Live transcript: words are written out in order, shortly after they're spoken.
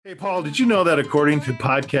Hey, Paul, did you know that according to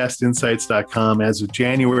podcastinsights.com, as of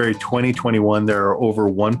January 2021, there are over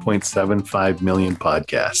 1.75 million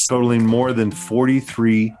podcasts, totaling more than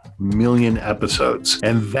 43 million episodes.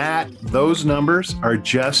 And those numbers are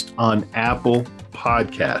just on Apple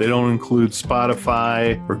Podcast. They don't include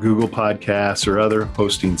Spotify or Google Podcasts or other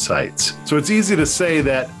hosting sites. So it's easy to say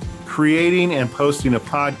that creating and posting a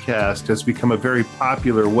podcast has become a very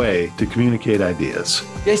popular way to communicate ideas.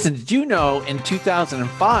 Jason, did you know in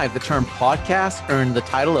 2005, the term podcast earned the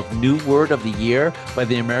title of New Word of the Year by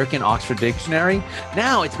the American Oxford Dictionary?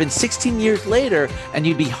 Now it's been 16 years later, and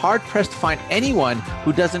you'd be hard pressed to find anyone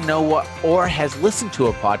who doesn't know what or has listened to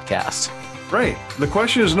a podcast. Right. The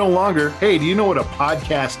question is no longer, hey, do you know what a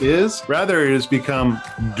podcast is? Rather, it has become,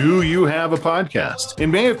 do you have a podcast?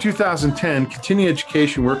 In May of 2010, Continuing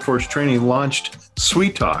Education Workforce Training launched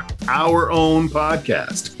Sweet Talk, our own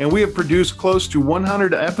podcast. And we have produced close to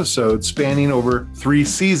 100 episodes spanning over 3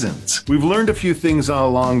 seasons. We've learned a few things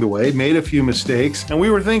along the way, made a few mistakes, and we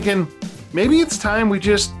were thinking, maybe it's time we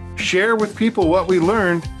just share with people what we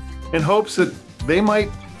learned in hopes that they might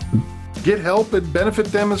get help and benefit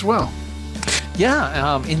them as well.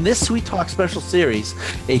 Yeah, in this Sweet Talk special series,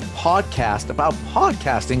 a podcast about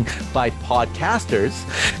podcasting by podcasters,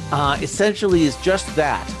 essentially is just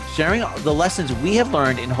that, sharing the lessons we have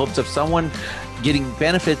learned in hopes of someone getting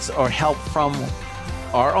benefits or help from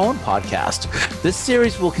our own podcast. This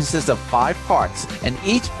series will consist of 5 parts, and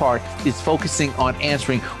each part is focusing on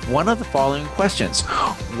answering one of the following questions.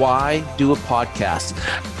 Why do a podcast?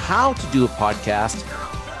 How to do a podcast?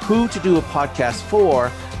 Who to do a podcast for?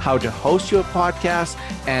 How to host your podcast,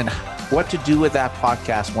 and what to do with that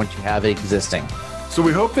podcast once you have it existing. So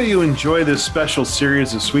we hope that you enjoy this special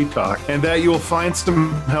series of Sweet Talk and that you will find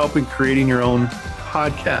some help in creating your own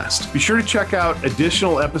podcast. Be sure to check out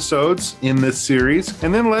additional episodes in this series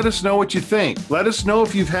and then let us know what you think. Let us know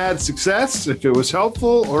if you've had success, if it was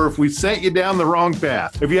helpful, or if we sent you down the wrong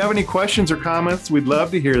path. If you have any questions or comments, we'd love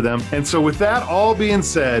to hear them. And so with that all being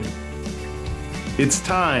said, it's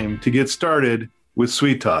time to get started with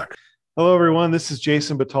Sweet Talk. Hello, everyone. This is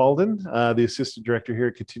Jason Batalden, the Assistant Director here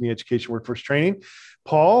at Continuing Education Workforce Training.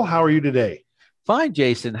 Paul, how are you today? Fine,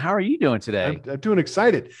 Jason. How are you doing today? I'm doing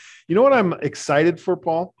excited. You know what I'm excited for,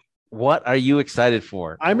 Paul? What are you excited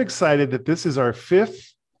for? I'm excited that this is our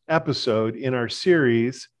 5th episode in our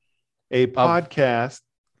series, a podcast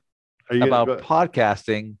about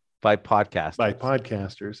podcasting by podcasters. By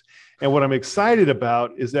podcasters. And what I'm excited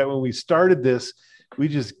about is that when we started this, we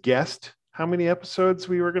just guessed how many episodes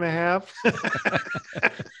we were going to have.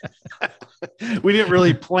 We didn't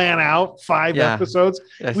really plan out 5 episodes.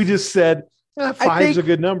 Yes. We just said 5 is a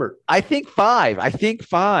good number. I think 5.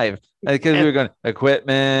 Because we were going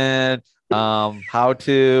equipment, how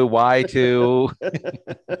to, why to.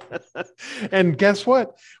 And guess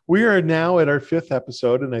what? We are now at our 5th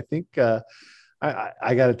episode. And I think I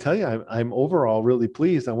got to tell you, I'm overall really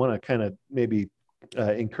pleased. I want to kind of maybe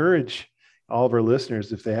encourage all of our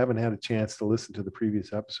listeners, if they haven't had a chance to listen to the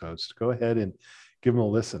previous episodes, to go ahead and give them a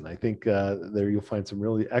listen. I think there you'll find some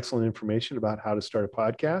really excellent information about how to start a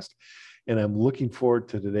podcast. And I'm looking forward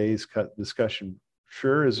to today's discussion.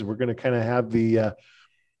 Sure, as we're going to kind of have the,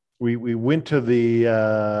 we went to the,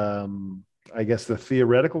 I guess, the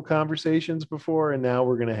theoretical conversations before, and now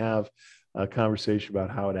we're going to have a conversation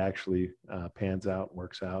about how it actually pans out,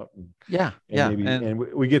 works out. And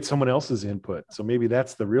we get someone else's input. So maybe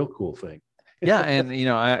that's the real cool thing. Yeah. And,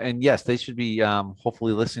 and yes, they should be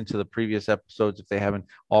hopefully listening to the previous episodes if they haven't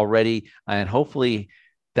already. And hopefully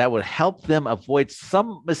that would help them avoid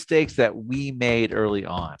some mistakes that we made early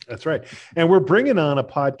on. That's right. And we're bringing on a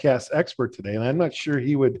podcast expert today. And I'm not sure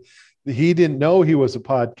he didn't know he was a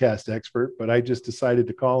podcast expert, but I just decided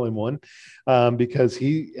to call him one because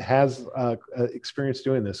he has experience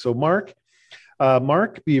doing this. So Mark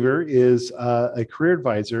Beaver is a career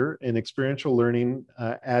advisor in experiential learning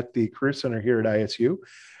at the Career Center here at ISU.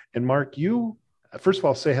 And Mark, you, first of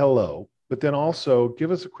all, say hello, but then also give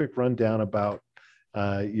us a quick rundown about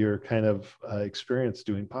your kind of experience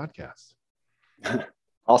doing podcasts.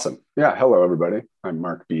 Awesome. Yeah. Hello, everybody. I'm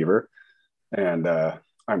Mark Beaver, and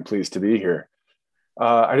I'm pleased to be here.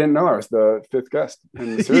 I didn't know I was the 5th guest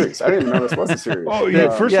in the series. I didn't even know this was a series. Oh, yeah.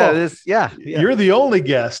 First of all, you're the only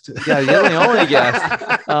guest. Yeah, you're the only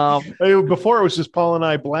guest. Before it was just Paul and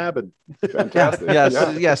I blabbing. Fantastic.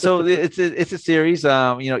 So it's a series.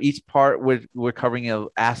 Each part we're covering an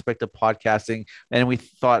aspect of podcasting, and we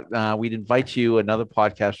thought we'd invite you, another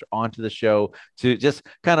podcaster, onto the show to just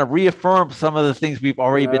kind of reaffirm some of the things we've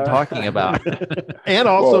already been talking about, and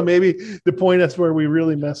also maybe to point us where we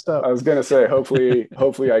really messed up. I was going to say,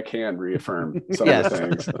 hopefully I can reaffirm some of the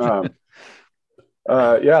things.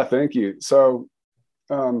 Yeah, thank you. So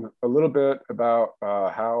a little bit about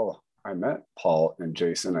how I met Paul and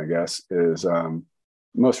Jason, I guess, is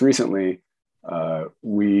most recently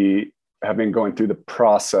we have been going through the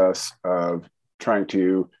process of trying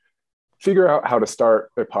to figure out how to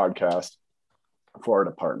start a podcast for our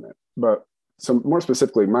department. But so more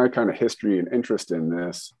specifically, my kind of history and interest in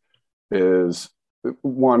this is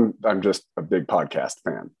one, I'm just a big podcast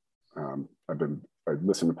fan. I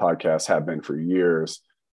listen to podcasts, have been for years.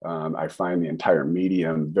 I find the entire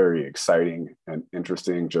medium very exciting and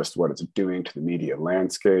interesting, just what it's doing to the media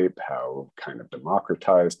landscape, how kind of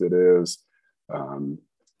democratized it is.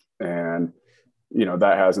 And, you know,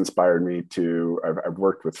 that has inspired me to, I've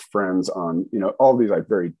worked with friends on, you know, all these like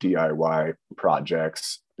very DIY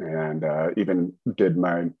projects, and even did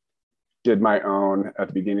my own at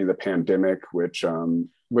the beginning of the pandemic, which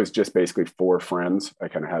was just basically for friends. I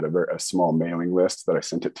kind of had a small mailing list that I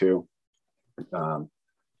sent it to.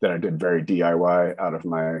 That I did very DIY out of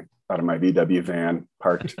my VW van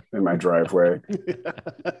parked in my driveway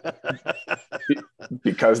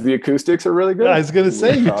because the acoustics are really good. I was going to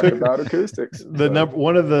say, you took about acoustics.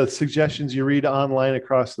 One of the suggestions you read online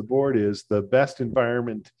across the board is the best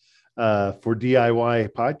environment for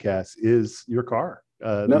DIY podcasts is your car.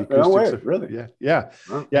 No way, really? Yeah.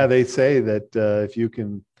 Wow. Yeah. They say that if you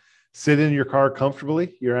can sit in your car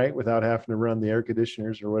comfortably, you're right, without having to run the air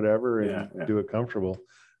conditioners or whatever, and do it comfortable.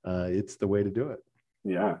 It's the way to do it.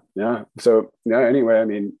 Yeah. So anyway, I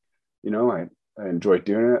mean, you know, I enjoyed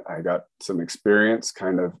doing it. I got some experience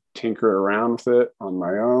kind of tinker around with it on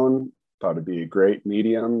my own. Thought it'd be a great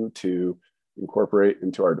medium to incorporate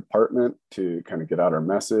into our department to kind of get out our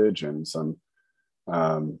message and some,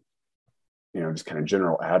 you know, just kind of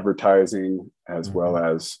general advertising, as well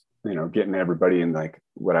as, you know, getting everybody in like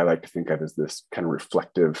what I like to think of as this kind of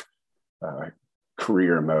reflective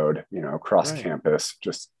career mode, you know, across campus,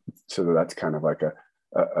 just so that's kind of like a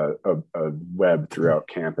web throughout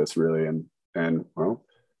campus, really. And well,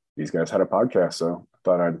 these guys had a podcast, so I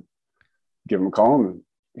thought I'd give them a call and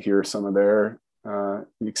hear some of their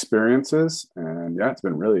experiences. And yeah, it's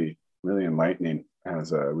been really, really enlightening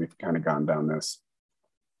as we've kind of gone down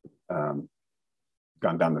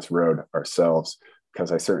this road ourselves,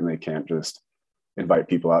 because I certainly can't just invite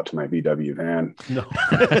people out to my VW van.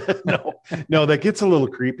 No, that gets a little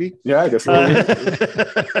creepy. Yeah, I guess.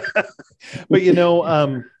 But you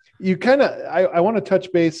know, you kind of, I want to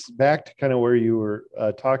touch base back to kind of where you were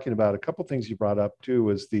talking about a couple things you brought up too,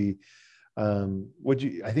 was the, I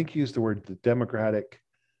think you used the word the democratic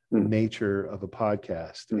nature of a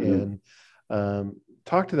podcast, and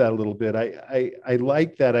talk to that a little bit. I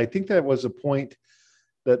like that. I think that was a point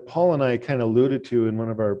that Paul and I kind of alluded to in one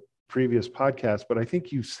of our previous podcasts, but I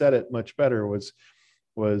think you said it much better, was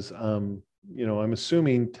you know, I'm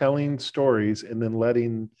assuming telling stories and then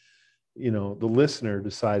letting, you know, the listener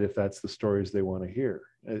decide if that's the stories they want to hear.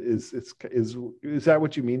 Is that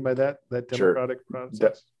what you mean by that democratic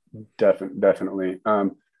process? Definitely.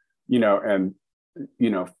 You know, and,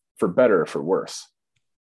 you know, for better or for worse.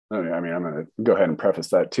 I mean, I'm going to go ahead and preface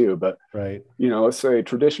that too, but, right. You know, let's say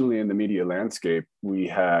traditionally in the media landscape, we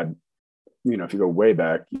had, you know, if you go way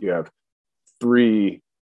back, you have 3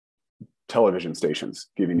 television stations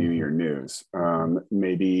giving you your news,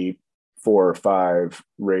 maybe 4 or 5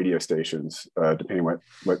 radio stations, depending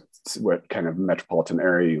what kind of metropolitan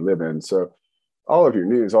area you live in. So all of your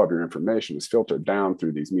news, all of your information is filtered down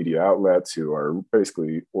through these media outlets, who are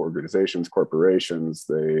basically organizations, corporations.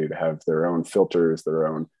 They have their own filters, their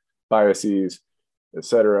own biases,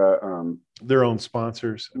 etc. Their own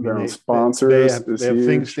sponsors. Their own sponsors. They have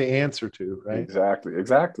things to answer to, right? Exactly.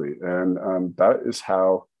 And that is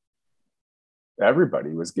how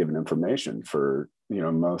everybody was given information for, you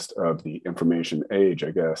know, most of the information age,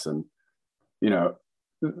 I guess. And, you know,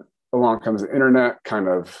 along comes the internet, kind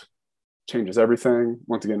of changes everything,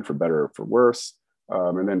 once again, for better or for worse.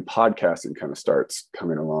 And then podcasting kind of starts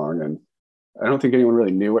coming along, and I don't think anyone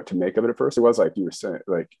really knew what to make of it at first. It was like you were saying,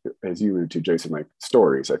 like, as you alluded to, Jason, like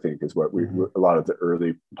stories, I think is what a lot of the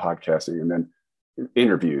early podcasting, and then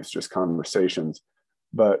interviews, just conversations.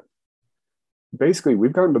 But basically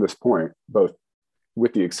we've gotten to this point, both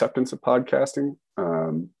with the acceptance of podcasting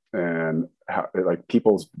and how, like,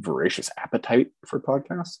 people's voracious appetite for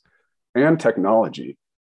podcasts and technology,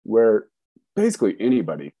 where basically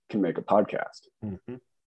anybody can make a podcast.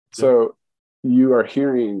 So you are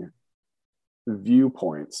hearing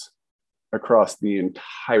viewpoints across the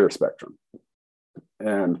entire spectrum.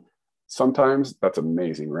 And sometimes that's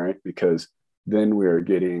amazing, right? Because then we're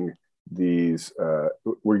getting these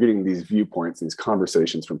viewpoints, these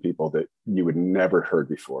conversations from people that you would never heard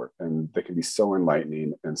before. And they can be so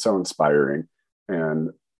enlightening and so inspiring. and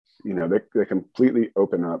they completely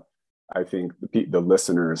open up, I think, the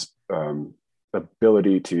listeners'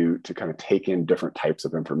 ability to kind of take in different types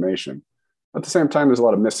of information. At the same time, there's a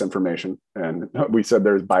lot of misinformation, and we said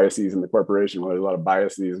there's biases in the corporation. Well, there's a lot of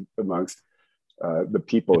biases amongst the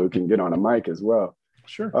people who can get on a mic as well.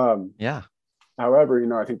 Sure. Yeah. However,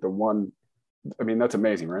 I think that's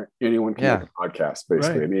amazing, right? Anyone can make a podcast,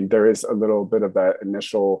 basically. Right. I mean, there is a little bit of that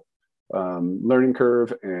initial learning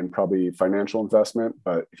curve and probably financial investment,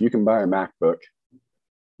 but if you can buy a MacBook,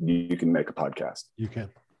 you can make a podcast. You can,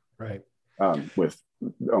 right? With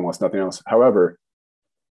almost nothing else. However,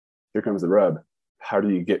 here comes the rub. How do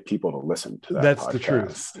you get people to listen to that? That's podcast? The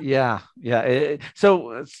truth. Yeah. That's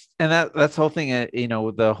the whole thing.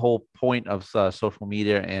 The whole point of social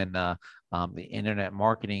media and the internet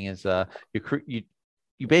marketing is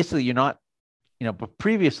you basically, you're not, but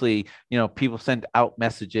previously, people send out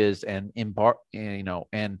messages and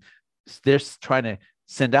and they're trying to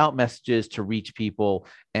send out messages to reach people.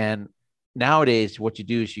 And nowadays, what you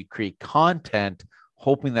do is you create content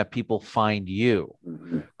hoping that people find you.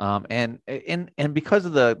 Mm-hmm. And because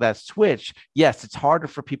of that switch, yes, it's harder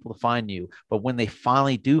for people to find you, but when they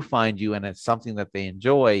finally do find you and it's something that they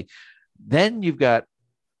enjoy, then you've got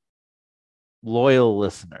loyal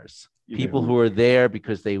listeners, people who are there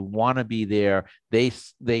because they want to be there. They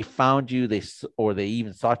found you, or they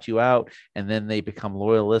even sought you out, and then they become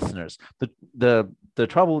loyal listeners. The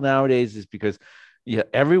trouble nowadays is because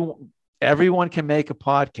everyone can make a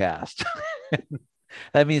podcast.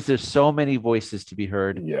 That means there's so many voices to be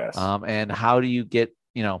heard. Yes. And how do you get,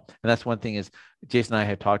 and that's one thing is Jason and I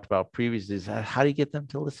had talked about previously, is how do you get them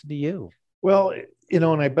to listen to you? Well,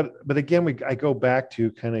 but again, I go back to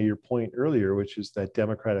kind of your point earlier, which is that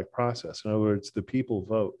democratic process. In other words, the people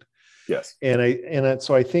vote. Yes.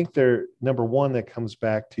 So I think number one that comes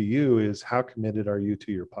back to you is, how committed are you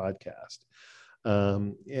to your podcast?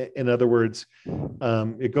 In other words,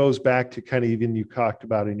 it goes back to kind of even you talked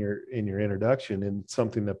about in your introduction, and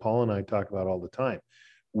something that Paul and I talk about all the time.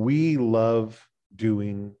 We love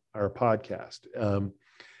doing our podcast.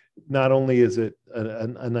 Not only is it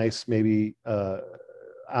a nice maybe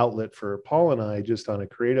outlet for Paul and I just on a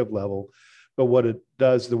creative level, but what it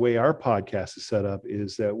does, the way our podcast is set up,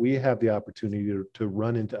 is that we have the opportunity to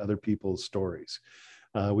run into other people's stories.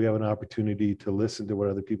 We have an opportunity to listen to what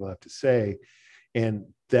other people have to say. And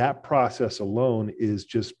that process alone is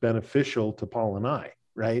just beneficial to Paul and I,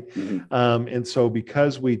 right? Mm-hmm. And so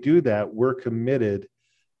because we do that, we're committed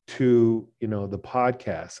to, the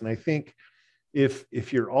podcast. And I think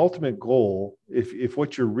if your ultimate goal, if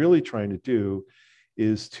what you're really trying to do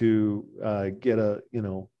is to get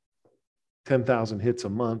 10,000 hits a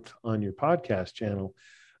month on your podcast channel,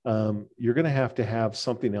 you're going to have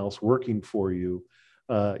something else working for you.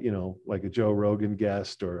 Like a Joe Rogan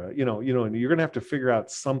guest, or and you're going to have to figure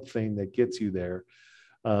out something that gets you there.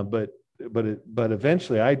 But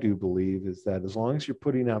eventually, I do believe is that as long as you're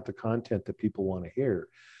putting out the content that people want to hear,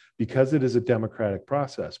 because it is a democratic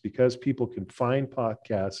process, because people can find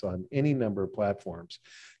podcasts on any number of platforms,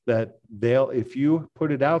 that if you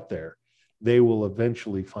put it out there, they will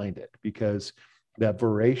eventually find it, because that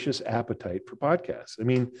voracious appetite for podcasts. I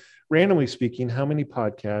mean, randomly speaking, how many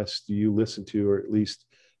podcasts do you listen to, or at least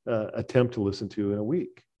attempt to listen to in a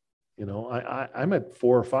week? I'm at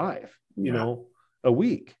 4 or 5, a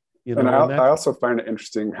week. And I also find it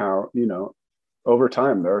interesting how, over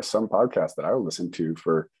time, there are some podcasts that I will listen to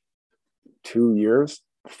for 2 years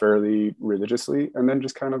fairly religiously, and then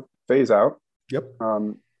just kind of phase out. Yep.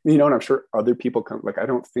 And I'm sure other people I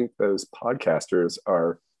don't think those podcasters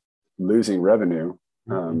are losing revenue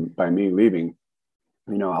by me leaving.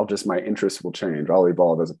 My interests will change. I'll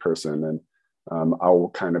evolve as a person, and I'll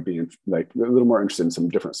kind of be a little more interested in some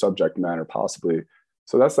different subject matter, possibly.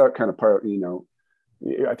 So that's that kind of part.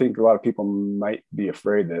 I think a lot of people might be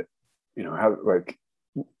afraid that,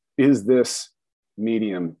 is this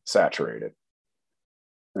medium saturated?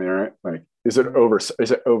 All right, is it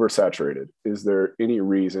oversaturated? Is there any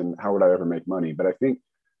reason? How would I ever make money? But I think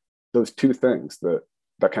those two things,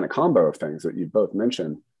 that kind of combo of things that you both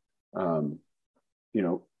mentioned, one,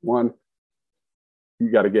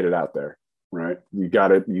 you got to get it out there, right?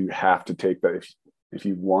 You have to take that. If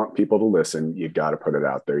you want people to listen, you got to put it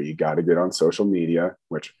out there. You got to get on social media,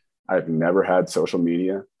 which I've never had social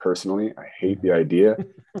media personally. I hate the idea.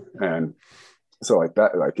 And so it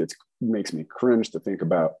makes me cringe to think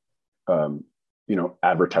about,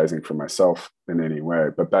 advertising for myself in any way,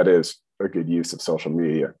 but that is a good use of social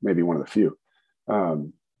media, maybe one of the few.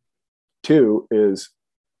 2 is,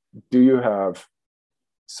 do you have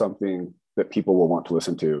something that people will want to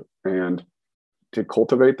listen to? And to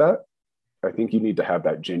cultivate that, I think you need to have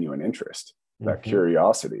that genuine interest. that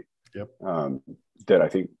curiosity. Yep. That I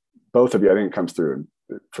think both of you, I think it comes through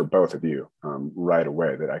for both of you right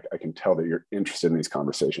away, that I can tell that you're interested in these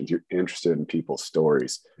conversations. You're interested in people's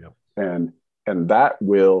stories. Yep. And that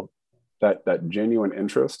genuine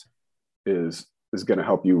interest is going to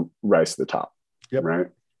help you rise to the top. Yep. Right.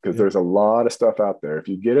 Because there's a lot of stuff out there. If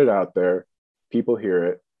you get it out there, people hear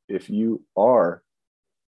it. If you are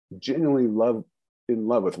genuinely in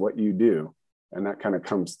love with what you do, and that kind of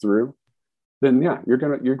comes through, then you're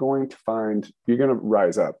going to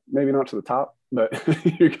rise up. Maybe not to the top, but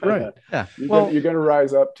you're going to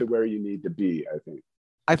rise up to where you need to be, I think.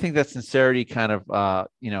 I think that sincerity kind of,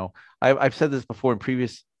 I've said this before in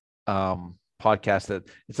previous podcasts, that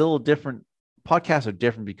it's a little different. Podcasts are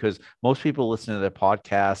different because most people listen to their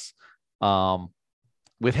podcasts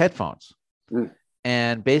with headphones.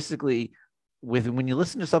 And basically, when you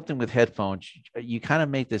listen to something with headphones, you kind of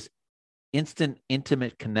make this instant,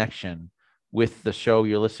 intimate connection with the show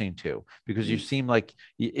you're listening to, because you seem like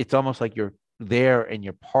it's almost like you're there and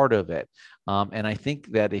you're part of it. And I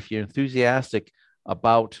think that if you're enthusiastic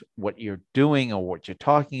about what you're doing or what you're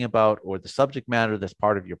talking about or the subject matter that's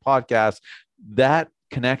part of your podcast, that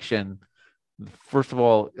connection, first of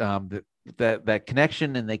all, that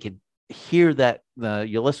connection, and they can hear that,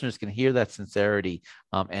 your listeners can hear that sincerity,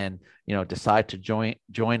 and decide to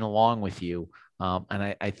join along with you.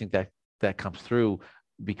 And I think that comes through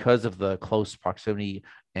because of the close proximity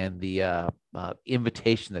and the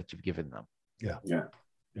invitation that you've given them. Yeah.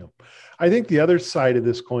 I think the other side of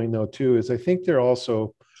this coin, though, too, is I think they're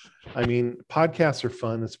also, podcasts are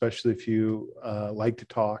fun, especially if you like to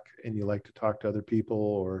talk and you like to talk to other people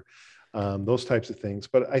or those types of things.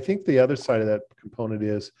 But I think the other side of that component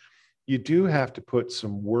is you do have to put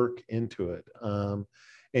some work into it.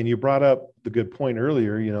 And you brought up the good point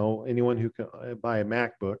earlier, anyone who can buy a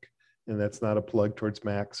MacBook, and that's not a plug towards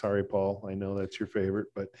Mac. Sorry, Paul. I know that's your favorite,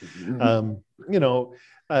 but, you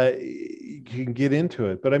can get into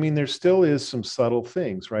it. But there still is some subtle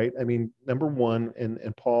things, right? Number one,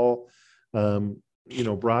 and Paul,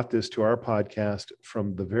 brought this to our podcast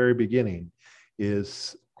from the very beginning,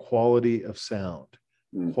 is quality of sound.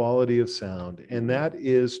 And that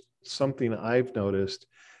is something I've noticed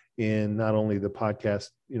in not only the podcast,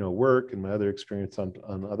 work and my other experience on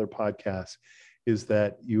other podcasts, is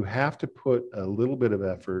that you have to put a little bit of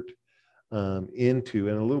effort into,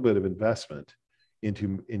 and a little bit of investment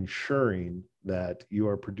into ensuring that you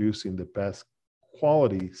are producing the best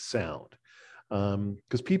quality sound.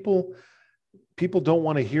 Because people don't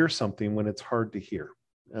want to hear something when it's hard to hear.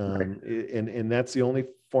 And that's the only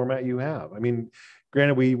format you have.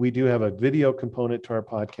 Granted, we do have a video component to our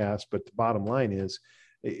podcast, but the bottom line is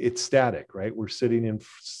it's static, right? We're sitting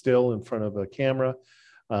still in front of a camera.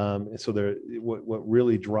 And so what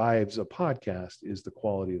really drives a podcast is the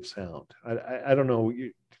quality of sound. I don't know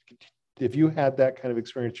if you had that kind of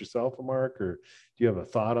experience yourself, Mark, or do you have a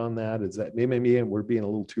thought on that? Is that maybe we're being a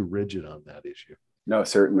little too rigid on that issue? No,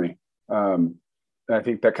 certainly. I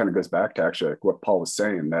think that kind of goes back to actually like what Paul was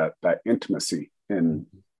saying, that intimacy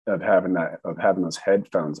of having those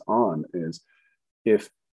headphones on is, if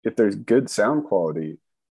there's good sound quality,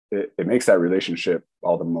 it makes that relationship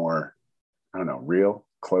all the more, real,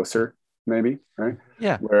 closer, maybe, right?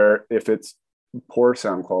 Yeah. Where if it's poor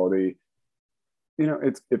sound quality,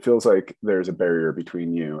 it feels like there's a barrier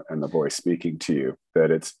between you and the voice speaking to you,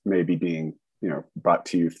 that it's maybe being, brought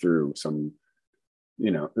to you through some,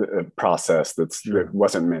 a process that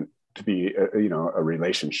wasn't meant to be, a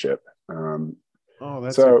relationship.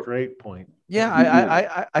 That's a great point.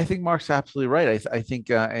 Yeah, I think Mark's absolutely right. I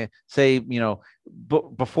think,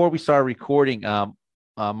 before we started recording,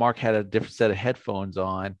 Mark had a different set of headphones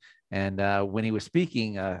on, and when he was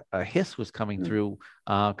speaking, a hiss was coming through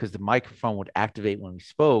because the microphone would activate when we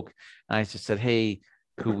spoke. And I just said, "Hey,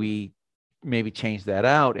 could we maybe change that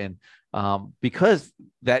out?" And because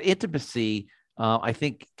that intimacy, I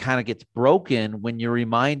think, kind of gets broken when you're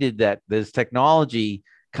reminded that there's technology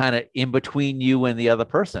kind of in between you and the other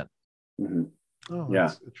person. Mm-hmm. Oh,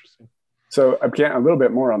 that's interesting. So a little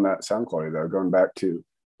bit more on that sound quality, though, going back to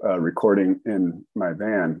recording in my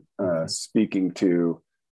van, speaking to,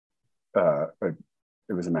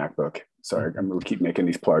 it was a MacBook. Sorry, I'm going to keep making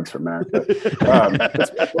these plugs for Mac. But,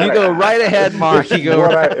 you go right ahead, Mark.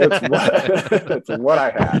 It's what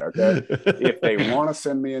I had. Okay, if they want to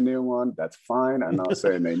send me a new one, that's fine. I'm not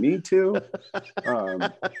saying they need to.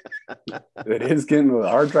 It is getting the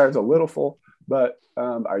hard drive's a little full, but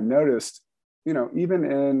I noticed, even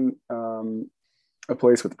in a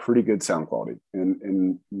place with pretty good sound quality,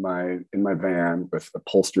 in my van with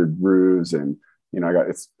upholstered roofs, and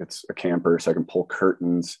it's a camper, so I can pull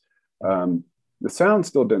curtains. The sound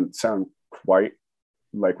still didn't sound quite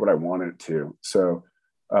like what I wanted it to. So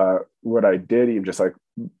what I did, even just like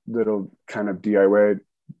little kind of DIY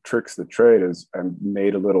tricks of the trade, is I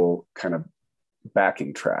made a little kind of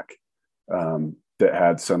backing track that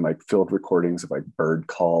had some like field recordings of like bird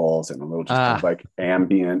calls and a little just kind of like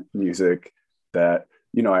ambient music that,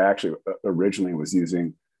 you know, I actually originally was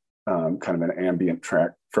using kind of an ambient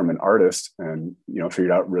track from an artist, and, you know,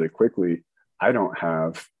 figured out really quickly, I don't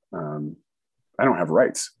have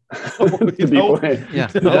rights to be playing.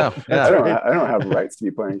 I don't have rights to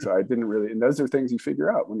be playing. So I didn't really, and those are things you figure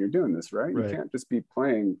out when you're doing this, right? You can't just be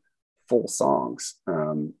playing full songs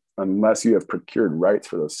unless you have procured rights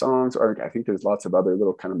for those songs. Or I think there's lots of other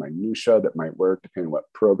little kind of minutia that might work depending on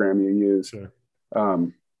what program you use. Sure.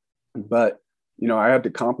 But, you know, I had to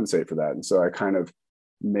compensate for that. And so I kind of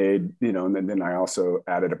made, you know, and then I also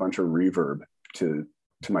added a bunch of reverb to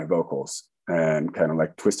my vocals, and kind of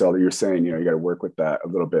like twist all that you're saying, you know, you got to work with that a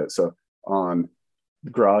little bit. So on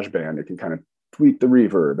GarageBand, it can kind of tweak the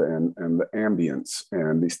reverb and the ambience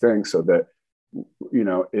and these things so that, you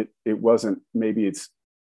know, it wasn't, maybe it's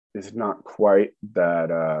not quite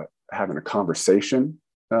that having a conversation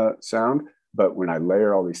sound, but when I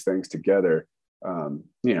layer all these things together,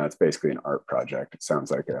 you know, it's basically an art project. It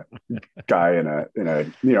sounds like a guy in a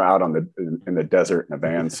you know, out on in the desert in a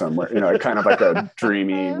van somewhere, you know, kind of like a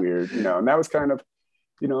dreamy, weird, you know. And that was kind of,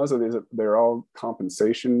 you know, so they're all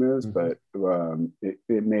compensation moves, but it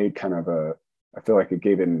made kind of I feel like it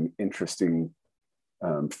gave it an interesting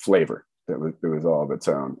flavor that was all of its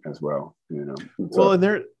own as well, you know. And so, well,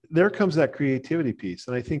 and there comes that creativity piece,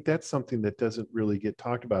 and I think that's something that doesn't really get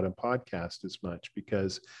talked about in podcast as much,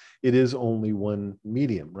 because it is only one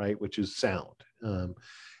medium, right, which is sound.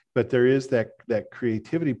 But there is that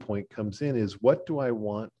creativity point comes in, is what do I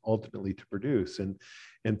want ultimately to produce? And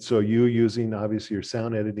so you, using obviously your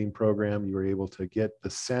sound editing program, you were able to get the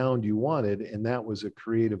sound you wanted, and that was a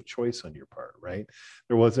creative choice on your part, right?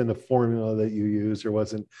 There wasn't a formula that you used. It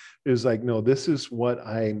was like, no, this is what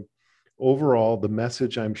I'm overall, the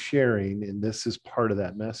message I'm sharing, and this is part of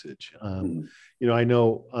that message. You know, I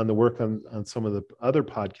know on the work on some of the other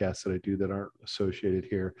podcasts that I do that aren't associated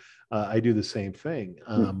here, I do the same thing.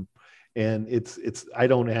 And it's I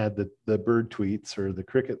don't add the bird tweets or the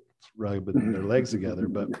cricket rubbing their legs together,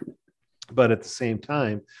 but at the same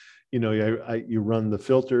time, you know, you run the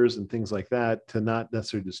filters and things like that to not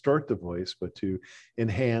necessarily distort the voice, but to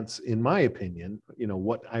enhance, in my opinion, you know,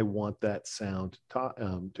 what I want that sound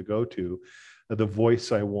to go to, the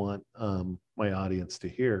voice I want my audience to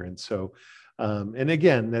hear. And so, and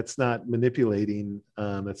again, that's not manipulating,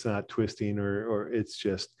 it's not twisting, or it's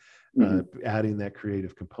just adding that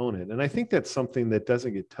creative component. And I think that's something that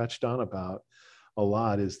doesn't get touched on about a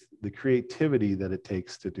lot, is the creativity that it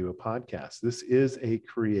takes to do a podcast. This is a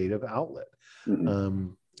creative outlet.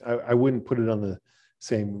 I wouldn't put it on the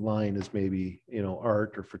same line as maybe, you know,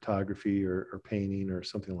 art or photography or painting or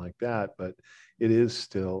something like that, but it is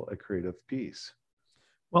still a creative piece.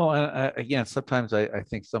 Well, again, sometimes I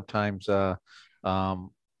think sometimes what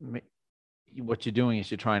you're doing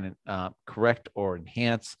is you're trying to correct or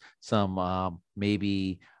enhance some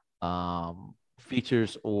maybe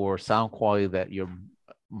features or sound quality that your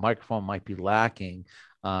microphone might be lacking,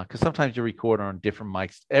 because sometimes you record on different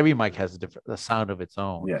mics. Every mic has a sound of its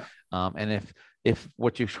own. And if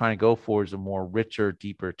what you're trying to go for is a more richer,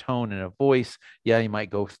 deeper tone in a voice, you might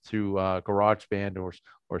go through GarageBand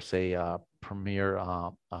or say Premiere,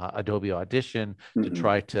 Adobe Audition to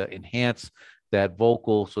try to enhance that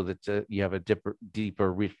vocal so that you have a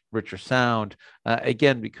deeper, richer sound.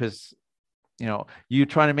 Again, because, you know, you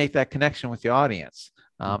trying to make that connection with the audience,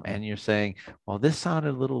 and you're saying, well, this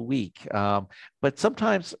sounded a little weak. But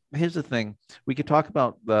sometimes, here's the thing, we could talk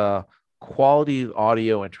about the quality of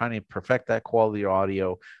audio and trying to perfect that quality of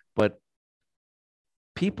audio, but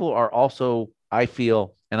people are also, I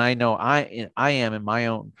feel, and I know I am in my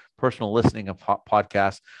own personal listening of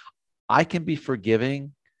podcasts, I can be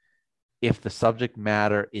forgiving if the subject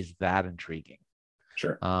matter is that intriguing.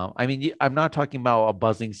 Sure. I mean, I'm not talking about a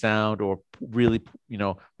buzzing sound or really, you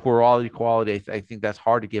know, poor audio quality. I think that's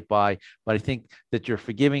hard to get by, but I think that you're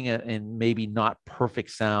forgiving it and maybe not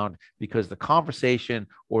perfect sound because the conversation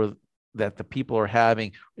or that the people are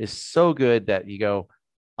having is so good that you go,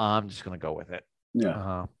 I'm just going to go with it.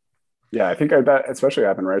 Yeah. Yeah. I think that especially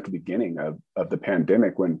happened right at the beginning of the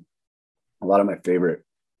pandemic, when a lot of my favorite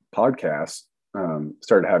podcasts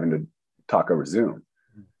started having to talk over Zoom.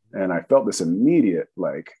 And I felt this immediate,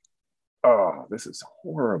 like, oh, this is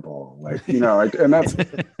horrible. Like, you know, and that's,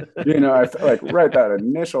 you know, I felt like right, that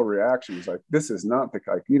initial reaction was like, this is not the,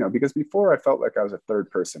 like, you know, because before I felt like I was a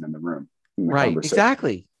third person in the room. In the right.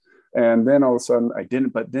 Exactly. And then all of a sudden I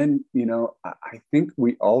didn't. But then, I think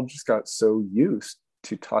we all just got so used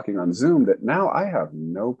to talking on Zoom that now I have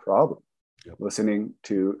no problem listening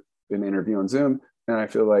to an interview on Zoom. And I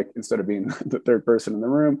feel like instead of being the third person in the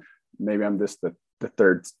room, maybe I'm just the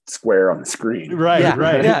third square on the screen. Right.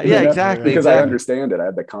 Yeah, exactly. Because exactly. I understand it. I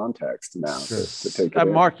have the context now to take it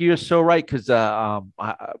Mark, you're so right. Because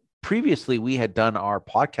previously we had done our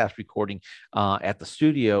podcast recording at the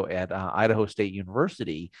studio at Idaho State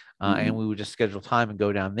University, and we would just schedule time and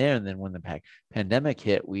go down there. And then when the pandemic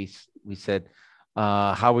hit, we said,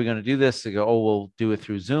 how are we going to do this? They go, oh, we'll do it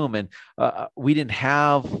through Zoom. And we didn't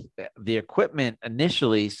have the equipment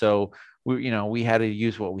initially, so we had to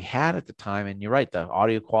use what we had at the time. And you're right, the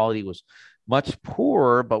audio quality was much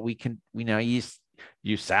poorer, but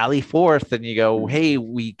you sally forth and you go, hey,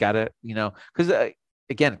 we gotta, because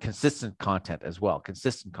again, consistent content as well.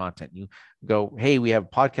 Consistent content. You go, hey, we have a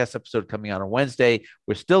podcast episode coming out on Wednesday.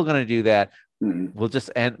 We're still going to do that. We'll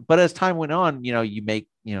just but as time went on, you make,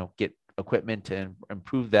 get equipment to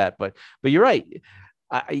improve that. But you're right.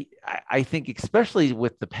 I think especially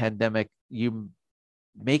with the pandemic, you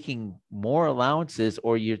making more allowances,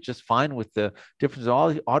 or you're just fine with the difference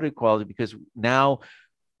in audio quality, because now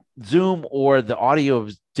Zoom or the audio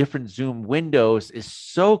of different Zoom windows is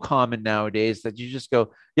so common nowadays that you just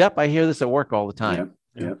go, yep, I hear this at work all the time.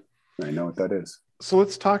 Yeah. I know what that is. So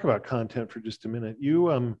let's talk about content for just a minute.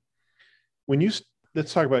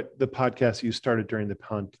 Let's talk about the podcast you started during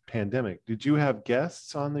the pandemic. Did you have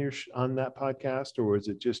guests on that podcast, or was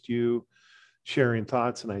it just you sharing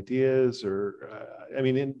thoughts and ideas? Or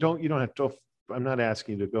you don't have to. I'm not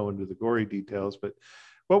asking you to go into the gory details, but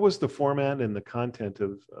what was the format and the content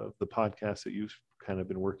of the podcast that you've kind of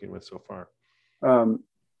been working with so far?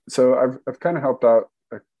 So I've kind of helped out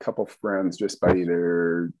a couple friends just by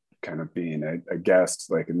either kind of being a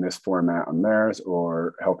guest, like in this format on theirs,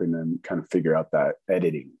 or helping them kind of figure out that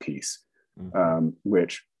editing piece,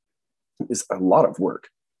 which is a lot of work.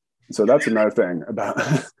 So that's another thing about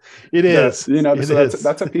it is.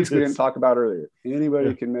 That's a piece we didn't talk about earlier.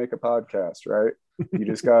 Anybody can make a podcast, right? You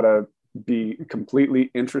just gotta be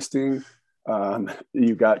completely interesting.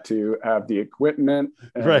 You got to have the equipment,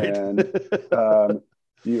 and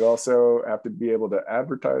you also have to be able to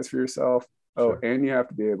advertise for yourself. And you have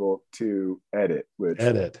to be able to edit, which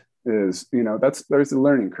is, there's a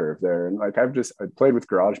learning curve there. And like I played with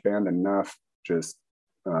GarageBand enough just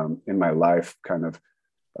in my life, kind of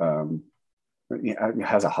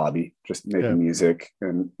as a hobby, just making music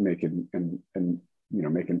and making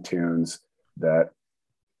making tunes that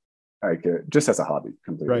I could, just as a hobby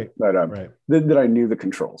completely. That I knew the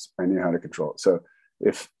controls. I knew how to control it. So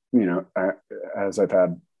if, as I've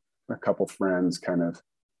had a couple friends kind of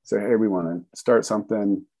say, hey, we want to start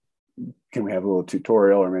something, can we have a little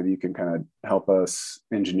tutorial, or maybe you can kind of help us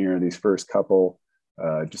engineer these first couple,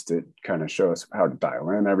 just to kind of show us how to dial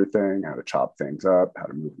in everything, how to chop things up, how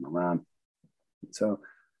to move them around. So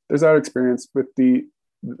there's that experience with the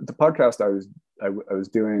podcast. I was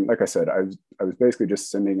doing, like I said, I was basically just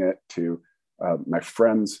sending it to my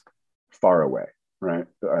friends far away, right?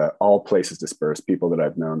 All places dispersed, people that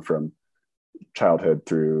I've known from childhood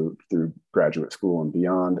through graduate school and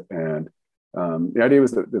beyond. And the idea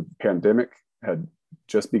was that the pandemic had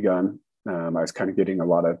just begun. I was kind of getting a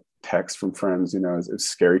lot of texts from friends. It was a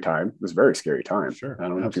scary time. It was a very scary time. Sure, I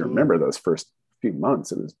don't know if you remember those first few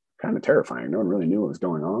months. It was kind of terrifying. No one really knew what was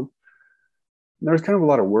going on. And there was kind of a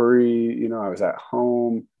lot of worry. I was at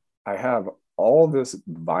home. I have all this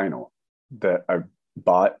vinyl that I've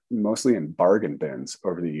bought mostly in bargain bins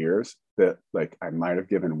over the years that like I might have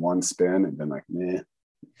given one spin and been like,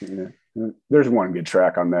 there's one good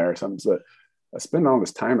track on there or something. So I spend all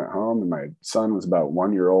this time at home, and my son was about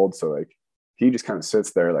 1 year old. So like, he just kind of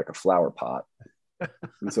sits there like a flower pot.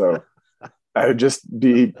 And so I'd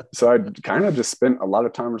kind of just spent a lot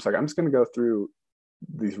of time. It's like, I'm just going to go through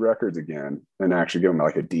these records again and actually give them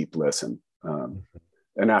like a deep listen.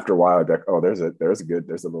 And after a while, I'd be like, oh, there's a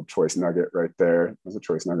little choice nugget right there. There's a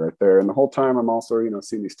choice nugget right there. And the whole time I'm also,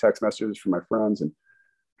 seeing these text messages from my friends and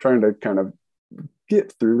trying to kind of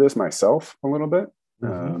get through this myself a little bit.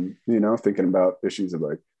 Thinking about issues of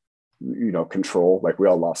like, control, like we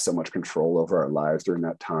all lost so much control over our lives during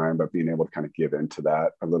that time, but being able to kind of give into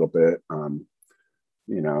that a little bit,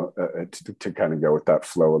 to kind of go with that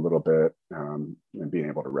flow a little bit, and being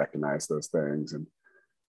able to recognize those things. And,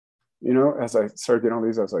 as I started getting all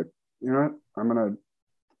these, I was like, I'm going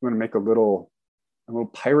to make a little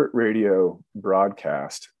pirate radio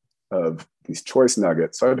broadcast of these choice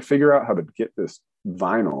nuggets. So I had to figure out how to get this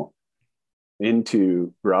vinyl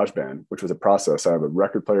into GarageBand, which was a process. I have a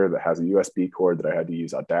record player that has a USB cord that I had to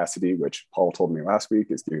use Audacity, which Paul told me last week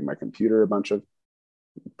is giving my computer a bunch of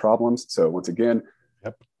problems. So once again,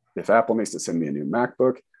 if Apple needs to send me a new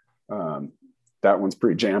MacBook, that one's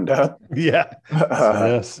pretty jammed up. Yeah.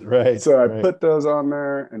 Yes. Right. So I put those on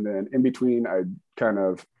there, and then in between, I kind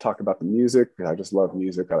of talk about the music. I just love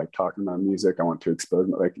music. I like talking about music. I want to expose,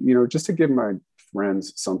 like, you know, just to give my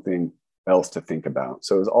friends something else to think about.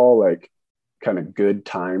 So it was all like kind of good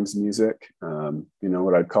times music, you know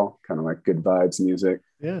what I'd call kind of like good vibes music.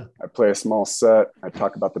 Yeah. I play a small set. I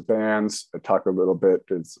talk about the bands. I talk a little bit.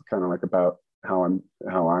 It's kind of like about how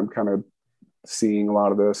I'm kind of seeing a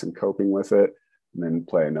lot of this and coping with it, and then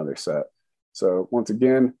play another set. So once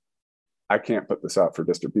again, I can't put this out for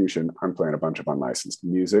distribution. I'm playing a bunch of unlicensed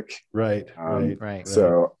music. Right.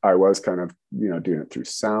 So I was kind of, you know, doing it through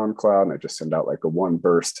SoundCloud, and I just send out like a one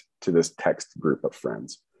burst to this text group of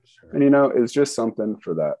friends. Sure. And, you know, it's just something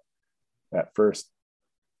for that first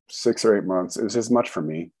 6 or 8 months. It was as much for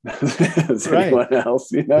me as anyone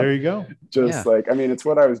else, you know. There you go. Just like, I mean, it's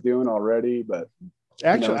what I was doing already, but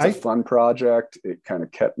actually, you know, it's a fun project. It kind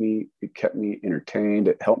of kept me entertained.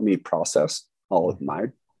 It helped me process all of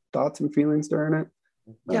my thoughts and feelings during it.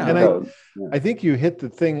 Yeah. And I think you hit the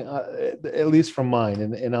thing, at least from mine,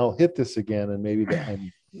 and I'll hit this again, and maybe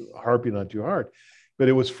I'm harping on too hard, but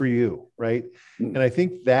it was for you, right? And I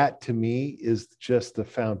think that to me is just the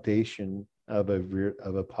foundation of a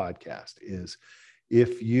podcast. Is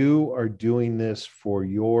if you are doing this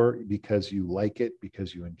because you like it,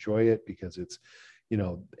 because you enjoy it, because it's, you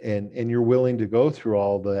know, and you're willing to go through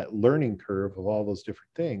all that learning curve of all those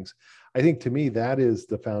different things. I think to me, that is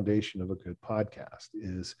the foundation of a good podcast,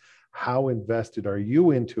 is how invested are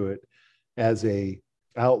you into it as a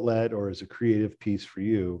outlet or as a creative piece for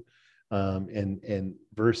you. And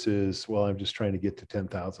versus, well, I'm just trying to get to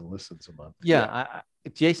 10,000 listens a month. Yeah.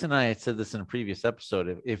 Jason and I had said this in a previous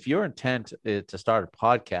episode. If your intent is to start a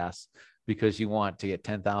podcast because you want to get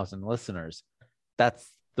 10,000 listeners, that's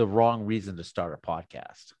the wrong reason to start a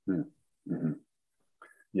podcast. Mm-hmm.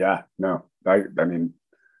 Yeah, no, I mean,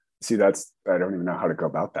 see, I don't even know how to go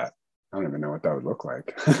about that. I don't even know what that would look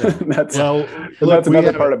like. That's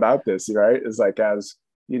another part about this, right? Is like, as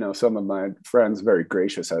you know, some of my friends, very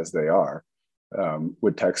gracious as they are,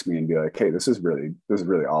 would text me and be like, "Hey, this is really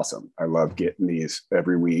awesome. I love getting these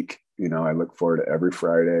every week. You know, I look forward to every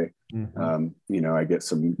Friday. Mm-hmm. You know, I get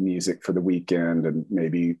some music for the weekend, and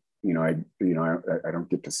maybe, you know, I don't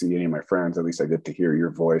get to see any of my friends. At least I get to hear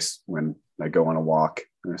your voice when I go on a walk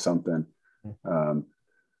or something."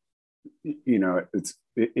 You know,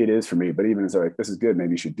 it is for me. But even as they're like, "This is good.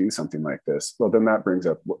 Maybe you should do something like this." Well, then that brings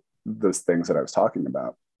up those things that I was talking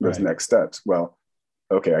about, those next steps. Well,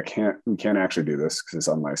 okay, we can't actually do this because it's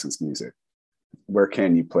unlicensed music. Where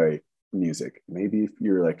can you play music? Maybe if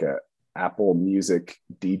you're like a Apple Music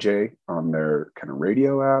DJ on their kind of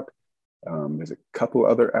radio app. There's a couple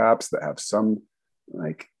other apps that have some,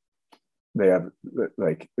 like, they have,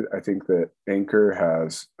 like, I think that Anchor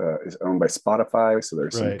is owned by Spotify, so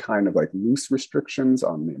there's some kind of like loose restrictions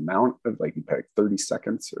on the amount of, like, you pay like 30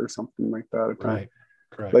 seconds or something like that at a time. Right.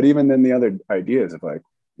 Correct. But even then, the other ideas of like,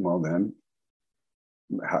 well, then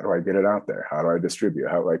how do I get it out there? How do I distribute?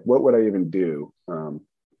 What would I even do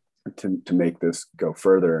to make this go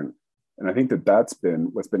further? And I think that's been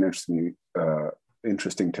what's been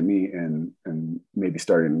interesting to me in maybe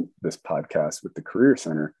starting this podcast with the Career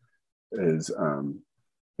Center is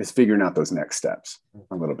figuring out those next steps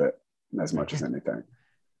a little bit, as much as anything.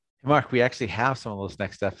 Mark, we actually have some of those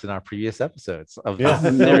next steps in our previous episodes of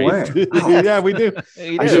no way. Yeah, we do.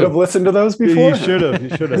 I should have listened to those before. You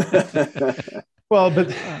should have. Well,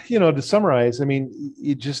 but, you know, to summarize, I mean,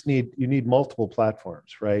 you need multiple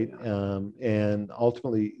platforms, right? And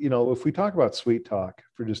ultimately, you know, if we talk about Sweet Talk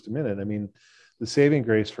for just a minute, I mean, the saving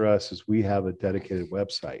grace for us is we have a dedicated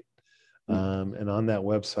website. And on that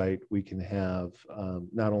website, we can have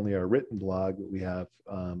not only our written blog, but we have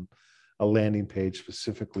a landing page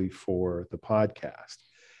specifically for the podcast.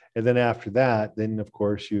 And then after that, then of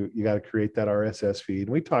course you got to create that RSS feed. And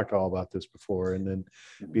we talked all about this before, and then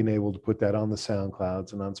being able to put that on the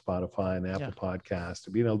SoundClouds and on Spotify and Apple Podcasts,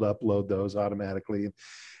 and being able to upload those automatically,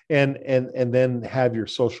 and then have your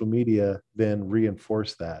social media then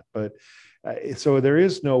reinforce that. But so there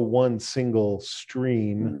is no one single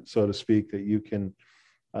stream, so to speak, that you can,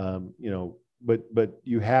 you know, but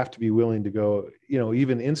you have to be willing to go, you know,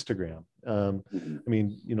 even Instagram. I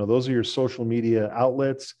mean, you know, those are your social media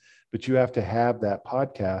outlets, but you have to have that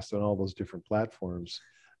podcast on all those different platforms.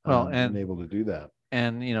 And able to do that.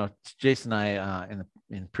 And, you know, Jason and I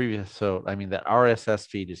in previous, so I mean, that RSS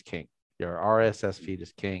feed is king. Your RSS feed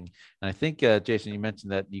is king. And I think, Jason, you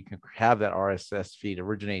mentioned that you can have that RSS feed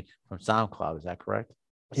originate from SoundCloud. Is that correct?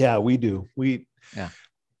 Yeah, we do. Yeah.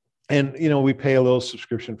 And we pay a little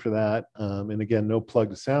subscription for that. And again, no plug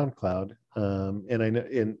to SoundCloud. And I know,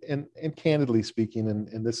 and candidly speaking,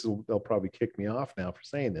 and they'll probably kick me off now for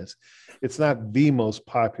saying this, it's not the most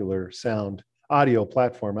popular sound audio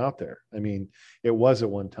platform out there. I mean, it was at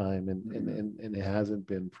one time, and it hasn't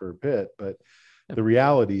been for a bit, but the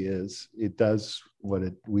reality is it does what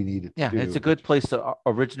we need it to do. Yeah, it's a good place to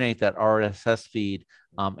originate that RSS feed,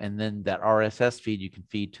 and then that RSS feed you can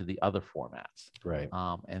feed to the other formats. Right.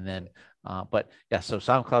 And then, but yeah, so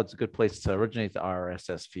SoundCloud's a good place to originate the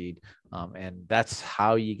RSS feed, and that's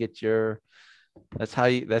how you get that's how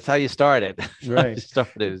you start it. Right.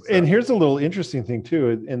 Started. And here's a little interesting thing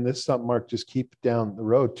too, and this is something, Mark, just keep down the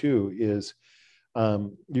road too, is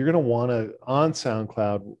you're going to want to, on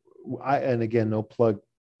SoundCloud, and again, no plug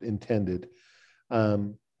intended.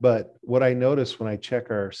 But what I notice when I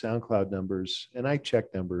check our SoundCloud numbers, and I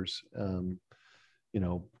check numbers,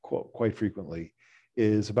 quite frequently,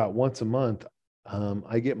 is about once a month,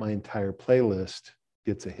 I get my entire playlist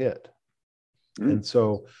gets a hit. And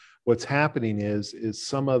so what's happening is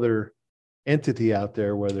some other entity out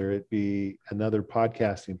there, whether it be another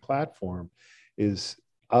podcasting platform, is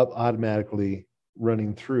automatically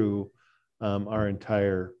running through our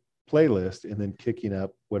entire playlist and then kicking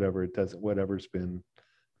up whatever's been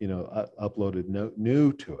uploaded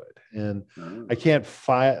new to it. And I can't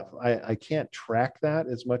I can't track that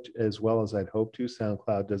as well as I'd hope to.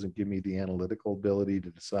 SoundCloud doesn't give me the analytical ability to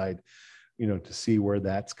decide to see where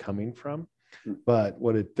that's coming from, but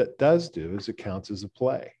what it does do is it counts as a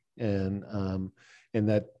play, and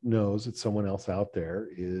that knows that someone else out there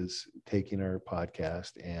is taking our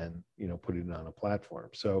podcast and putting it on a platform.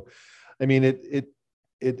 So I mean,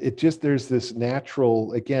 it just, there's this natural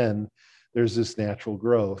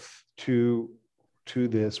growth to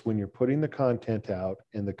this when you're putting the content out,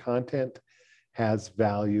 and the content has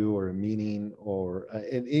value or a meaning, or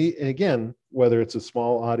and again, whether it's a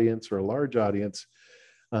small audience or a large audience,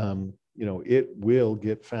 it will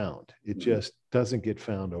get found. It just doesn't get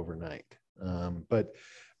found overnight. But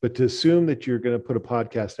to assume that you're going to put a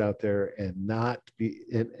podcast out there and not be,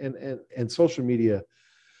 and social media,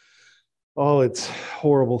 all its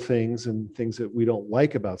horrible things and things that we don't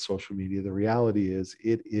like about social media, the reality is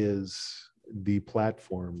it is the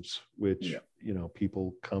platforms which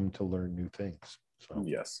people come to learn new things. So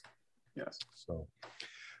yes. So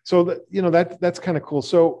that's kind of cool.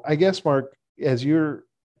 So I guess, Mark, as you're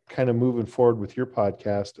kind of moving forward with your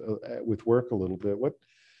podcast, with work a little bit,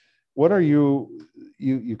 what are you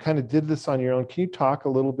kind of did this on your own? Can you talk a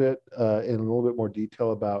little bit in a little bit more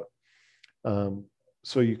detail about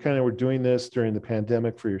so you kind of were doing this during the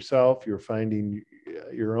pandemic for yourself. You were finding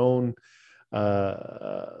your own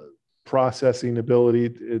processing ability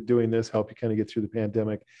doing this, help you kind of get through the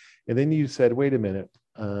pandemic. And then you said, wait a minute,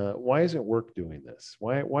 why isn't work doing this?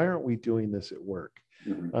 Why aren't we doing this at work?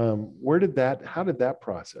 Mm-hmm. How did that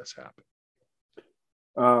process happen?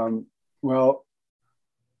 Well,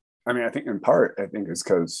 I mean, I think in part, it's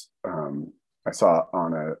because I saw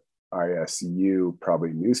on a ISU probably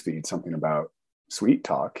newsfeed something about Sweet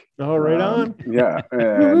Talk. Oh, right on. Yeah.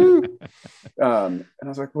 And I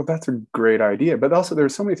was like, well, that's a great idea. But also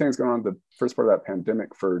there's so many things going on the first part of that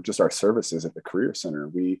pandemic for just our services at the Career Center.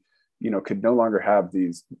 We, could no longer have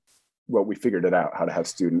these, well, we figured it out how to have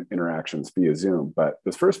student interactions via Zoom. But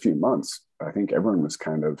those first few months, I think everyone was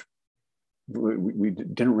kind of, we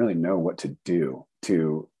didn't really know what to do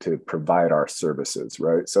to provide our services.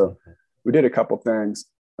 Right. So we did a couple things.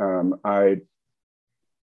 I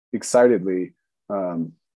excitedly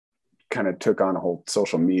kind of took on a whole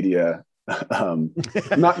social media,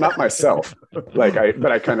 not myself, but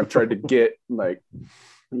I kind of tried to get the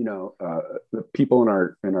people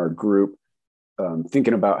in our group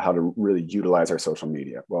thinking about how to really utilize our social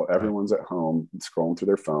media. Well, everyone's at home scrolling through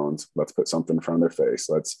their phones. Let's put something in front of their face.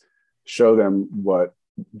 Let's show them what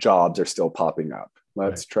jobs are still popping up.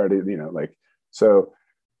 Let's try to, so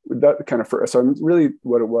that kind of, so really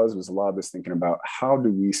what it was a lot of this thinking about how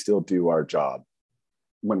do we still do our job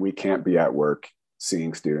when we can't be at work,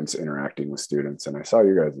 seeing students, interacting with students. And I saw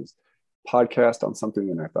you guys' podcast on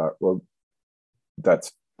something, and I thought, well,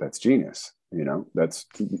 that's genius. That's,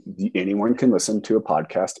 anyone can listen to a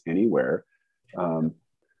podcast anywhere.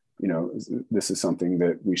 This is something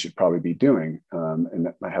that we should probably be doing.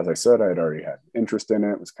 And as I said, I had already had interest in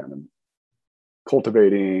it, was kind of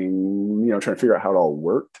cultivating, trying to figure out how it all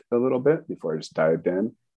worked a little bit before I just dived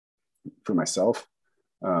in for myself.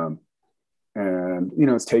 And,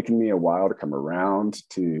 it's taken me a while to come around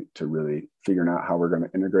to really figuring out how we're going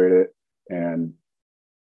to integrate it. And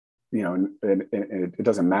and it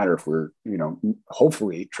doesn't matter if we're,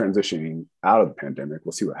 hopefully transitioning out of the pandemic.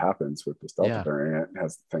 We'll see what happens with this Delta variant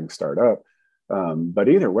as things start up. But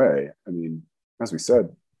either way, I mean, as we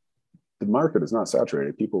said, the market is not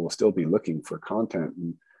saturated. People will still be looking for content.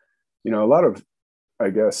 And, a lot of, I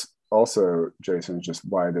guess, also, Jason, just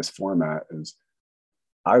why this format is,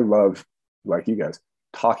 I love, like you guys,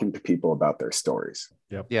 talking to people about their stories.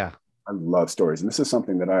 Yep. Yeah. I love stories. And this is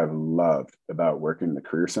something that I have loved about working in the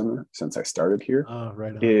Career Center since I started here.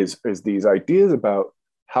 Right on. is these ideas about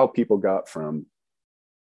how people got from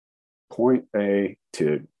point A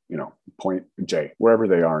to, point J, wherever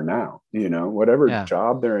they are now, whatever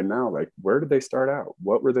job they're in now, like, where did they start out?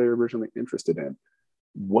 What were they originally interested in?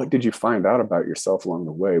 What did you find out about yourself along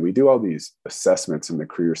the way? We do all these assessments in the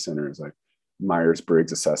Career Centers, like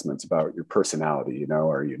Myers-Briggs assessments about your personality.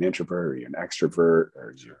 Are you an introvert? Are you an extrovert?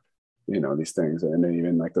 Are you, these things. And then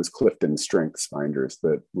even like those Clifton Strengths Finders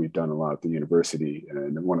that we've done a lot at the university.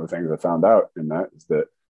 And one of the things I found out in that is that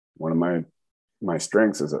one of my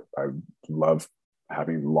strengths is that I love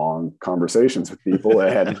having long conversations with people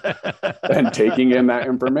and taking in that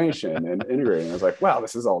information and integrating. I was like, wow,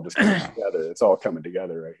 this is all just coming together. It's all coming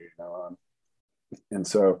together right here. And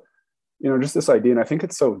so, just this idea, and I think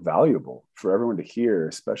it's so valuable for everyone to hear,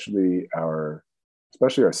 especially our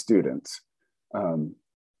students.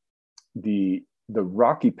 The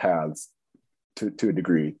rocky paths to a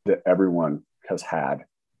degree that everyone has had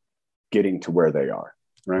getting to where they are,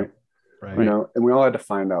 right? Right. And we all had to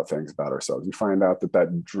find out things about ourselves. You find out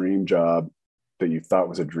that dream job that you thought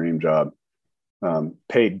was a dream job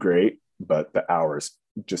paid great, but the hours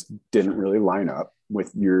just didn't really line up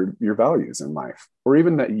with your values in life, or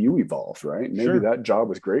even that you evolved, right? Maybe that job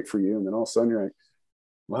was great for you, and then all of a sudden you're like,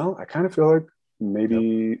 well, I kind of feel like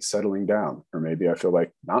maybe settling down, or maybe I feel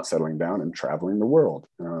like not settling down and traveling the world.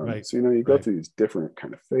 So, you go through these different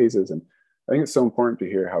kind of phases. And I think it's so important to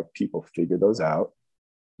hear how people figure those out,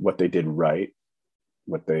 what they did right,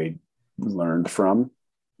 what they learned from,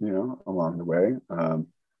 along the way.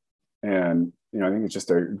 And, I think it's just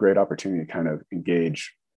a great opportunity to kind of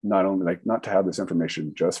engage, not only not to have this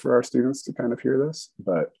information just for our students to kind of hear this,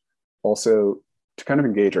 but also to kind of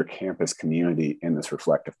engage our campus community in this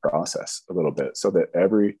reflective process a little bit, so that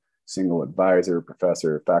every single advisor,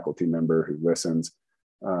 professor, faculty member who listens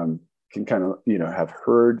can kind of, have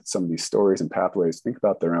heard some of these stories and pathways, think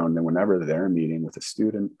about their own. Then whenever they're meeting with a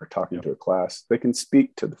student or talking to a class, they can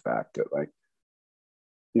speak to the fact that, like,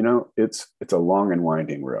 it's a long and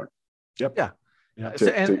winding road. Yep. Yeah.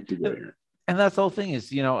 To get here. And that's the whole thing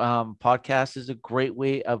is, podcast is a great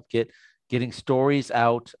way of getting stories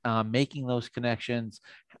out, making those connections.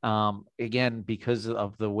 Again, because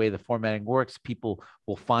of the way the formatting works, people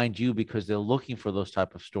will find you because they're looking for those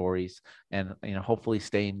type of stories, and hopefully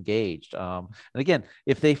stay engaged. And again,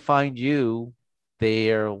 if they find you,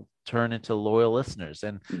 they'll turn into loyal listeners.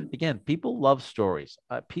 And again, people love stories.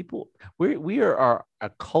 We are a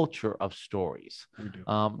culture of stories. We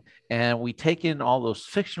do. And we take in all those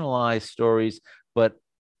fictionalized stories, but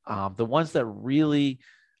the ones that really,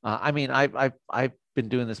 I've been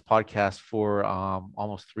doing this podcast for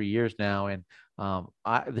almost 3 years now, and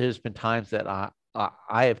there's been times that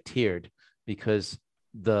I have teared because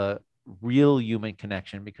the real human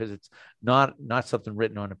connection, because it's not something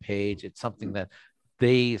written on a page. It's something that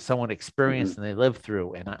someone experienced and they lived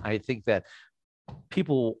through. And I think that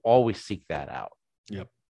people always seek that out.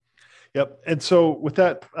 Yep. And so with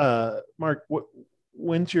that, Mark,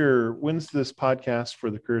 when's this podcast for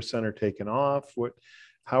the Career Center taken off?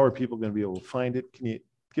 How are people going to be able to find it? Can you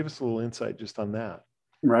give us a little insight just on that?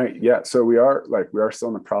 Right. Yeah. So we are still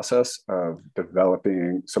in the process of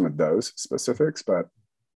developing some of those specifics, but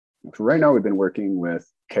right now we've been working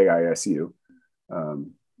with KISU,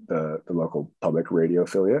 the local public radio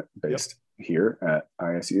affiliate based here at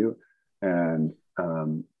ISU. And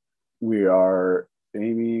we are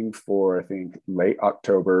aiming for, I think, late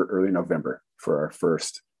October, early November for our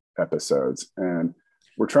first episodes. And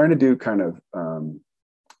we're trying to do kind of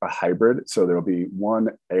a hybrid. So there'll be one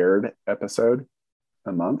aired episode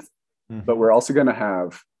a month, but we're also going to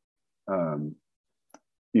have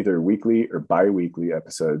either weekly or bi-weekly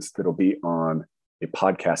episodes that'll be on a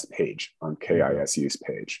podcast page on KISU's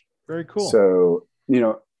page. Very cool. So, a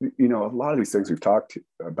lot of these things we've talked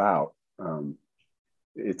about,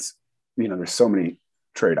 it's, there's so many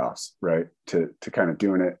trade-offs, right? To kind of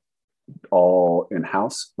doing it all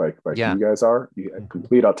in-house, like you guys are. You have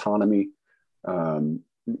complete autonomy for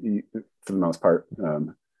the most part.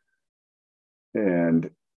 And,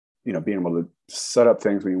 being able to set up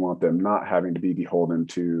things when you want them, not having to be beholden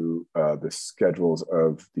to the schedules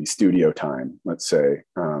of the studio time, let's say.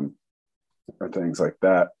 or things like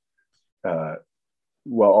that.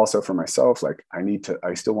 Well, also for myself, like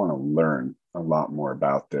I still want to learn a lot more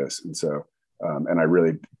about this. And so, and I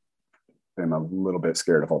really am a little bit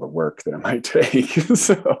scared of all the work that it might take.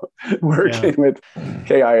 So working with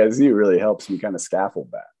KISU really helps me kind of scaffold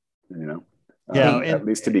that, you know? At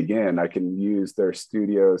least to begin, I can use their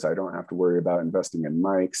studios. I don't have to worry about investing in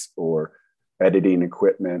mics or editing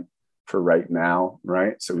equipment for right now,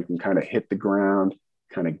 right? So we can kind of hit the ground,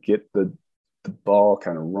 kind of get the ball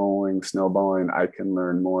kind of rolling, snowballing. I can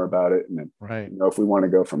learn more about it. And then, you know, if we want to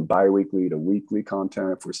go from bi-weekly to weekly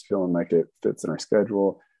content, if we're feeling like it fits in our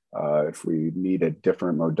schedule, if we need a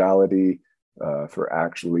different modality for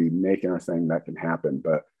actually making our thing, that can happen.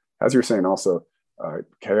 But as you're saying, also,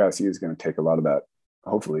 KISU is going to take a lot of that,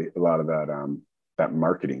 hopefully a lot of that, that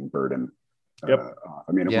marketing burden. I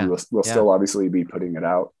mean, we'll still obviously be putting it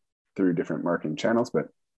out through different marketing channels, but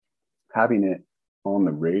having it on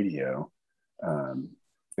the radio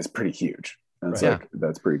is pretty huge. And it's like,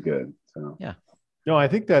 that's pretty good. So, no, I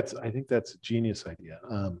think that's a genius idea.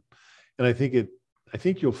 And I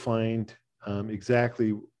think you'll find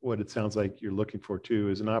exactly what it sounds like you're looking for too,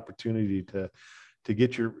 is an opportunity to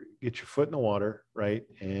get your foot in the water, right?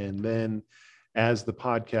 And then as the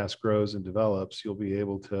podcast grows and develops, you'll be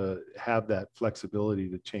able to have that flexibility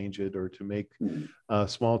to change it or to make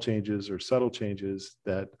small changes or subtle changes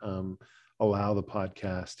that allow the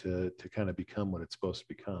podcast to kind of become what it's supposed to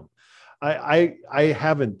become. I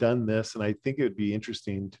haven't done this, and I think it would be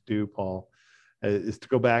interesting to do, Paul, is to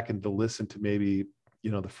go back and to listen to maybe, you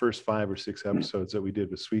know, the first 5 or 6 episodes that we did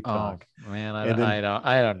with Sweet Talk. Oh man, I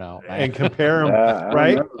don't know. And compare them,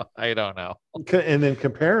 right? I don't know. And then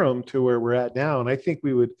compare them to where we're at now. And I think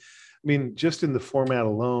we would, I mean, just in the format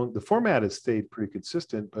alone, the format has stayed pretty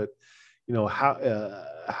consistent, but you know, how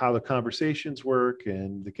the conversations work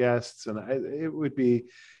and the guests, and that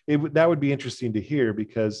would be interesting to hear,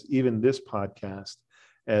 because even this podcast,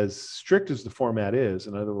 as strict as the format is,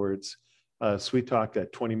 in other words, Sweet Talk,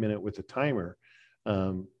 that 20-minute with a timer,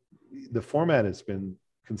 the format has been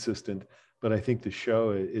consistent, but I think the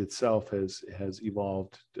show itself has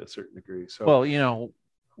evolved to a certain degree. So, well, you know,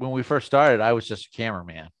 when we first started, I was just a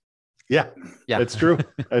cameraman. Yeah, that's true.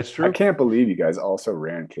 That's true. I can't believe you guys also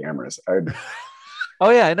ran cameras. Oh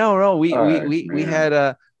yeah, no. We had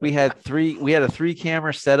a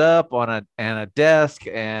 3-camera setup on a desk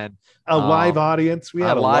and a live audience. We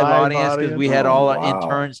had a live audience because we had all our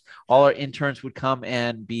interns. All our interns would come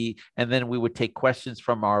and then we would take questions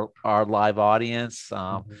from our live audience.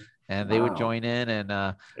 And they would join in,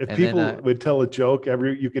 and if people would tell a joke,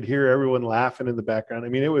 you could hear everyone laughing in the background. I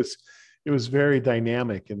mean, it was very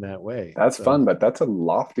dynamic in that way. That's fun, but that's a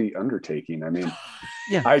lofty undertaking. I mean,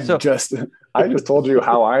 I just told you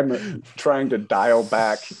how I'm trying to dial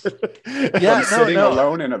back sitting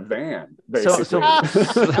alone in a van, basically.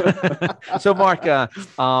 So Mark,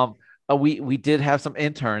 we did have some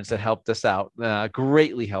interns that helped us out,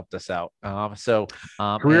 greatly helped us out.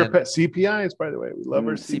 Career CPIs, by the way, we love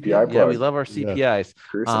our CPI. Yeah, we love our CPIs.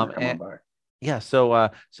 Yeah.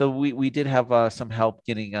 So we did have some help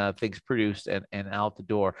getting things produced and out the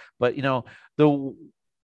door. But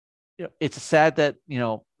it's sad that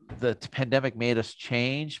the pandemic made us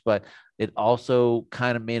change, but it also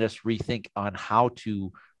kind of made us rethink on how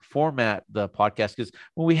to format the podcast. Because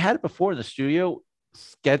when we had it before in the studio,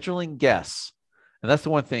 scheduling guests, and that's the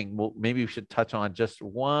one thing maybe we should touch on. Just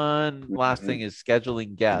one last thing is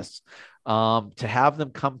scheduling guests. To have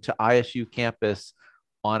them come to ISU campus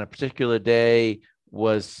on a particular day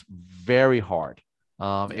was very hard.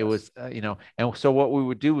 It was, and so what we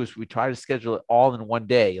would do is we try to schedule it all in one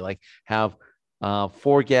day, like have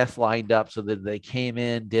 4 guests lined up so that they came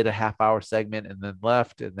in, did a half-hour segment, and then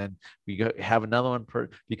left, and then we have another one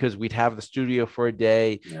because we'd have the studio for a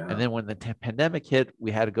day. Yeah. And then when the pandemic hit,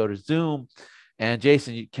 we had to go to Zoom. And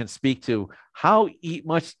Jason, you can speak to how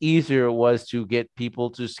much easier it was to get people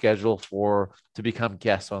to schedule to become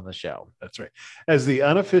guests on the show. That's right. As the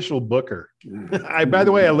unofficial booker, by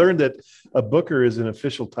the way, I learned that a booker is an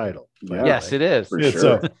official title. Yes, it is. For sure.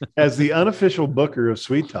 So, as the unofficial booker of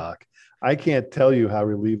Sweet Talk, I can't tell you how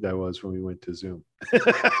relieved I was when we went to Zoom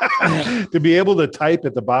to be able to type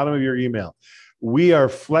at the bottom of your email, "We are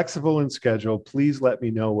flexible in schedule. Please let me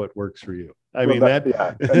know what works for you." And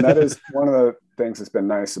that is one of the things that's been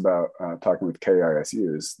nice about talking with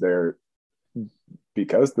KISU is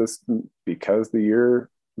because the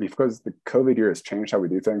COVID year has changed how we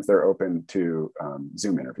do things. They're open to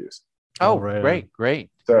Zoom interviews. Oh, right.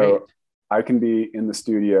 Great. So I can be in the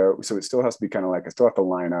studio. So it still has to be kind of like I still have to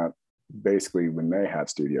line up basically when they have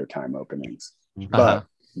studio time openings, but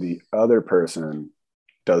the other person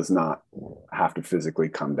does not have to physically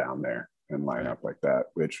come down there. and line up like that,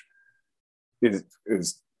 which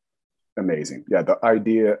is amazing. Yeah, the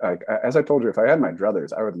idea, like, as I told you, if I had my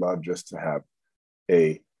druthers, I would love just to have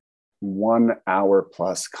a 1 hour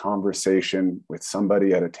plus conversation with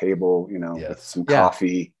somebody at a table, you know, with some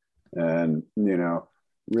coffee, and, you know,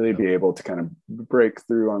 really be able to kind of break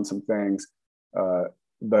through on some things.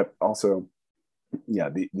 But also,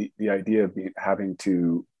 the idea of having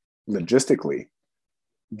to logistically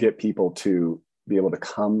get people to be able to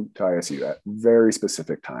come to ISU at very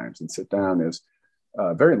specific times and sit down is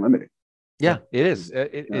very limiting. Yeah, it is.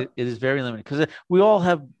 It is very limited because we all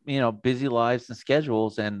have, you know, busy lives and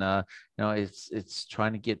schedules, and you know, it's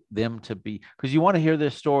trying to get them to be, because you want to hear their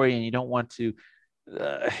story, and you don't want to.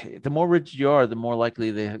 The more rigid you are, the more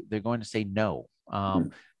likely they're going to say no.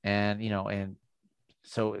 And you know, and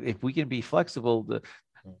so if we can be flexible,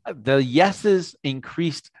 the yeses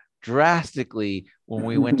increased drastically when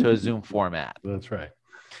we went to a Zoom format. That's right.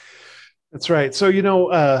 That's right. So, you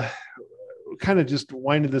know, kind of just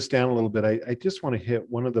winding this down a little bit, I just want to hit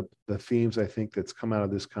one of the themes I think that's come out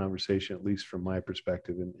of this conversation, at least from my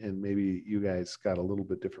perspective, and maybe you guys got a little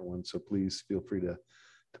bit different one, so please feel free to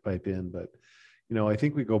pipe in. But, you know, I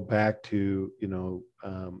think we go back to, you know,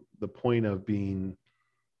 the point of being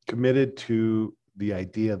committed to the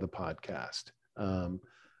idea of the podcast,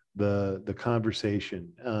 the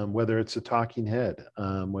conversation, whether it's a talking head,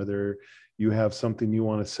 whether you have something you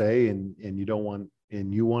want to say and you don't want,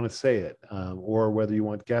 and you want to say it, or whether you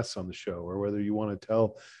want guests on the show, or whether you want to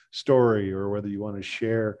tell story, or whether you want to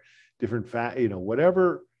share different you know,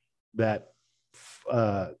 whatever that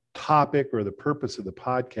topic or the purpose of the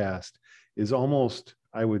podcast is, almost,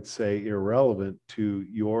 I would say, irrelevant to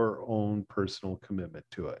your own personal commitment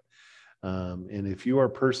to it. And if you are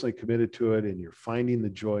personally committed to it and you're finding the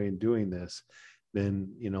joy in doing this,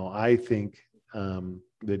 then, you know, I think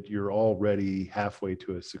that you're already halfway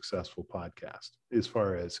to a successful podcast as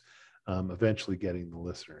far as eventually getting the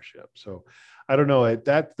listenership. So I don't know,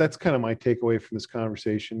 that's kind of my takeaway from this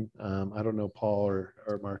conversation. I don't know, Paul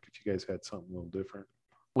or Mark, if you guys had something a little different.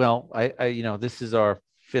 Well, I you know, this is our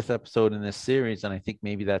 5th episode in this series, and I think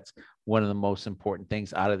maybe that's one of the most important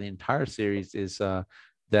things out of the entire series is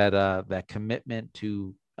that commitment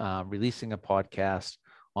to releasing a podcast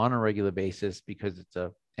on a regular basis, because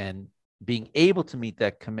and being able to meet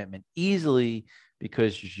that commitment easily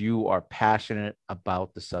because you are passionate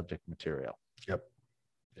about the subject material. Yep.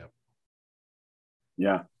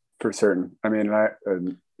 Yeah, for certain. I mean,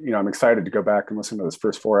 you know, I'm excited to go back and listen to those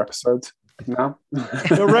first 4 episodes now.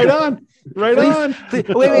 Right on. Please,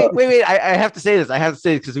 wait. I have to say this.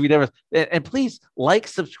 Because we never, and please like,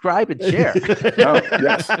 subscribe, and share. Oh,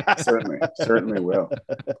 yes, certainly will.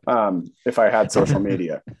 If I had social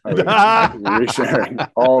media, I would be resharing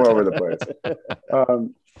all over the place.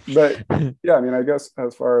 But yeah, I mean, I guess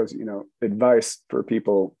as far as, you know, advice for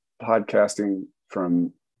people podcasting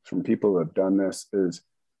from people who have done this is,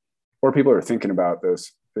 or people who are thinking about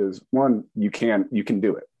this, is one, you can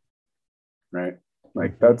do it. Right.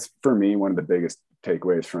 Like that's, for me, one of the biggest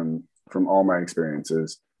takeaways from all my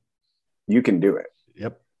experiences. You can do it.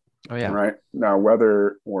 Yep. Oh yeah. Right. Now,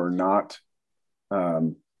 whether or not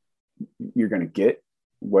you're going to get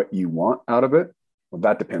what you want out of it, well,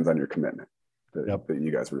 that depends on your commitment that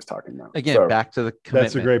you guys were just talking about. Again, so, back to the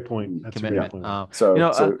commitment. That's a great point. That's commitment. A great point. So, you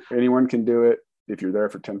know, so anyone can do it. If you're there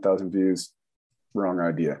for 10,000 views, wrong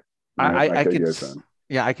idea. Right?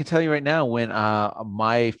 I can tell you right now, when one of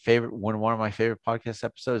my favorite podcast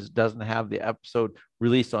episodes doesn't have the episode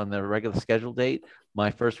released on the regular schedule date,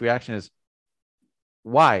 my first reaction is,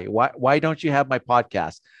 why don't you have my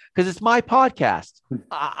podcast? Because it's my podcast.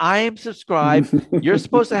 I am subscribed. You're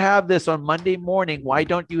supposed to have this on Monday morning. Why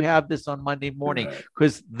don't you have this on Monday morning?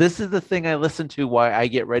 Because this is the thing I listen to while I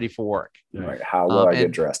get ready for work. Right. How will I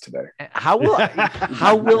get dressed today? How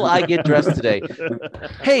will I get dressed today?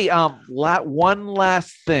 Hey, one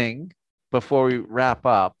last thing before we wrap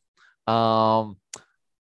up.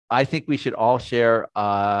 I think we should all share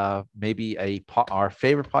maybe our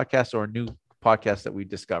favorite podcast or a new podcast that we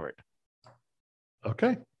discovered.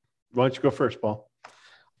 Okay. Why don't you go first, Paul?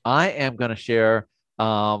 I am going to share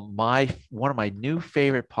one of my new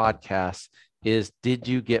favorite podcasts is Did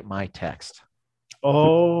You Get My Text?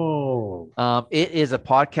 Oh. It is a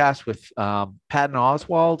podcast with Patton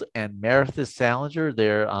Oswalt and Meredith Salinger.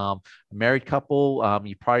 They're a married couple.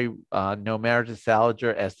 You probably know Meredith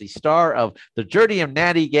Salinger as the star of The Journey of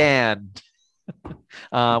Natty Gand.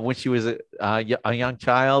 When she was a young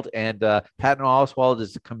child, and Patton Oswalt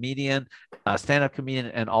is a comedian, stand-up comedian,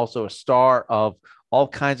 and also a star of all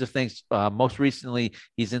kinds of things. Most recently,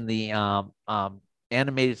 he's in the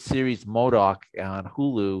animated series MODOK on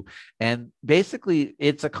Hulu, and basically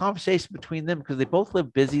it's a conversation between them because they both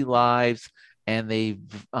live busy lives, and they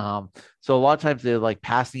so a lot of times they're like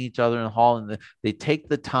passing each other in the hall, and they take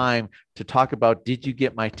the time to talk about, did you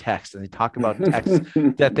get my text? And they talk about texts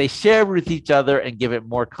that they share with each other and give it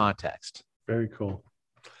more context. Very cool.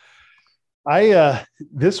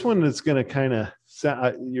 This one is going to kind of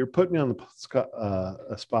you're putting me on the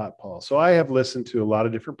a spot, Paul. So I have listened to a lot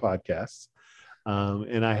of different podcasts,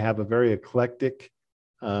 and I have a very eclectic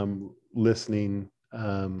listening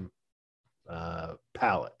palette.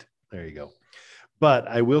 There you go. But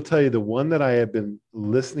I will tell you the one that I have been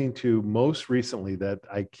listening to most recently that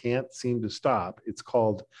I can't seem to stop. It's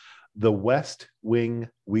called The West Wing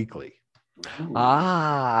Weekly. Ooh. And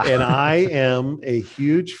I am a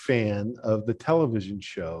huge fan of the television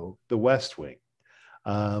show, The West Wing.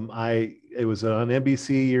 It was on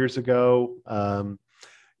NBC years ago.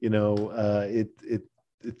 It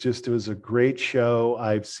was a great show.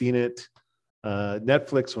 I've seen it.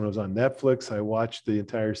 Netflix, when it was on Netflix, I watched the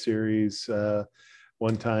entire series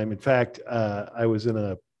one time. In fact, I was in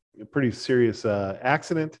a pretty serious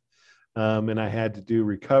accident, and I had to do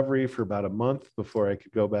recovery for about a month before I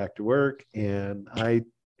could go back to work, and I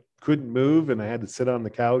couldn't move, and I had to sit on the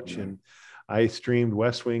couch, and I streamed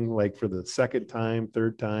West Wing like for the second time,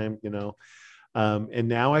 third time, and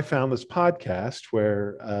now I found this podcast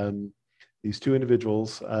where these two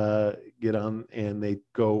individuals get on and they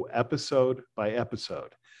go episode by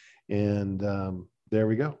episode, and there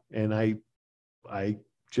we go. And I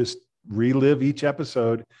just relive each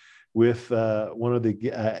episode with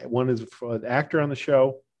one is an actor on the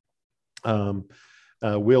show.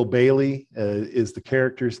 Will Bailey is the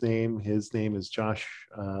character's name. His name is Josh.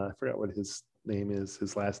 I forgot what his name is,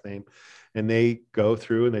 his last name. And they go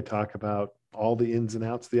through and they talk about all the ins and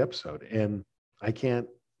outs of the episode. And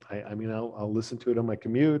I'll listen to it on my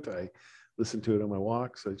commute. I listen to it on my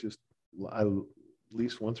walks. At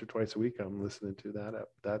least once or twice a week, I'm listening to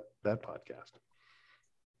that podcast.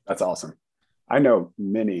 That's awesome. I know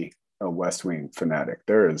many a West Wing fanatic.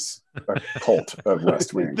 There is a cult of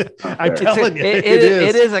West Wing. I'm telling you,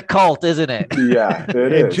 it is a cult, isn't it? Yeah,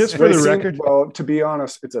 it is. Just for the record, well, to be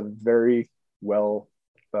honest, it's a very well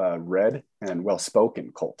read and well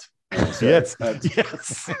spoken cult. So yes.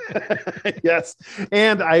 Yes.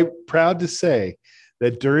 And I'm proud to say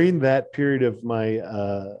that during that period of my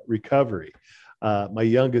recovery, my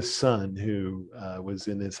youngest son, who was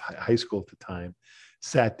in his high school at the time,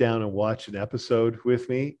 sat down and watched an episode with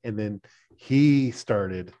me, and then he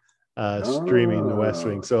started streaming the West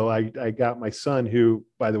Wing. So I got my son, who,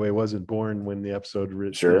 by the way, wasn't born when the episode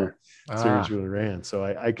series really ran. So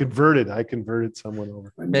I converted someone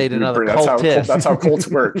over. Made another cultist. That's how cults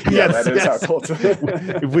work. Yeah, that is how cults work.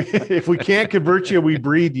 if we can't convert you, we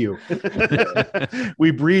breed you. We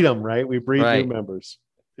breed them, right? We breed new members.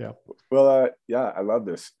 Yeah. Well, I love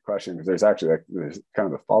this question because there's actually there's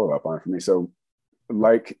kind of a follow-up on it for me. So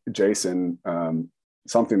like Jason,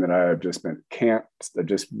 something that I have just been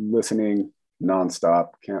just listening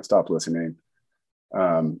nonstop, can't stop listening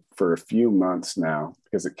for a few months now,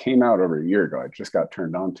 because it came out over a year ago. I just got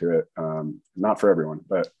turned on to it. Not for everyone,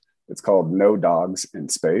 but it's called No Dogs in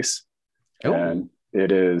Space. Oh. And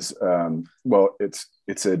it is,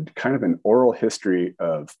 it's a kind of an oral history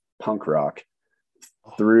of punk rock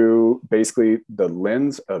through basically the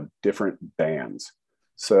lens of different bands.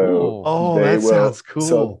 So sounds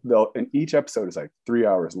cool. So and each episode is like 3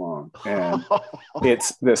 hours long, and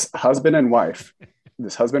it's this husband and wife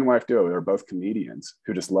duo. They're both comedians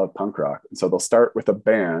who just love punk rock. And so they'll start with a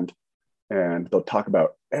band and they'll talk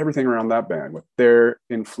about everything around that band, what their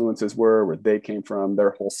influences were, where they came from,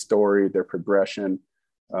 their whole story, their progression.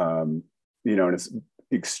 And it's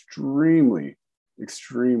extremely,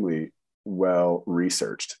 extremely well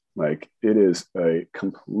researched. Like, it is a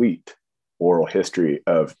complete oral history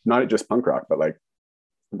of not just punk rock, but like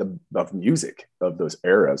of music of those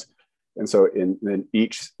eras. And so in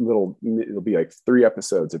each it'll be like 3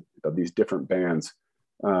 episodes of these different bands.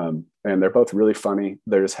 And they're both really funny.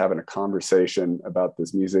 They're just having a conversation about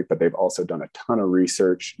this music, but they've also done a ton of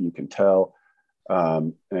research, you can tell.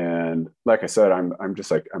 And like I said, I'm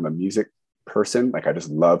a music person. Like, I just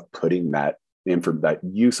love putting that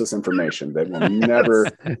useless information that will never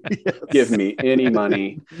give me any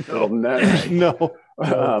money. It'll never.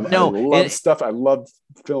 I love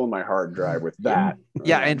filling my hard drive with that.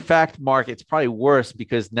 Yeah. In fact, Mark, it's probably worse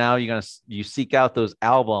because now you seek out those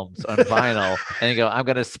albums on vinyl and you go, I'm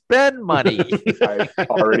going to spend money.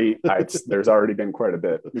 There's already been quite a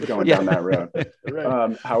bit going down that road.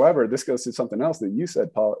 Right. However, this goes to something else that you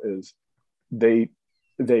said, Paul, is they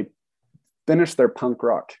finish their punk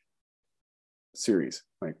rock series,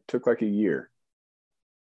 like took like a year.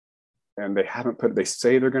 And they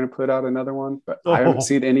say they're going to put out another one, but I haven't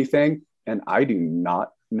seen anything, and I do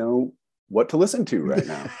not know what to listen to right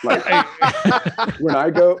now. Like when I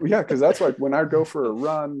go, because that's like when I go for a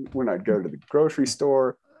run, when I go to the grocery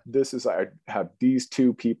store, I have these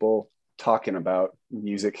two people talking about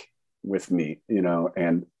music with me,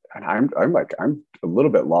 and I'm a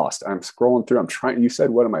little bit lost. I'm scrolling through. You said,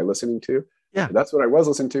 what am I listening to? Yeah, that's what I was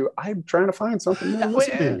listening to. I'm trying to find something. And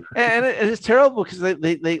it's terrible because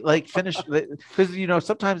they like finish because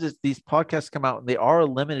sometimes these podcasts come out and they are a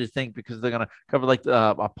limited thing because they're going to cover like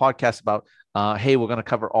a podcast about hey, we're going to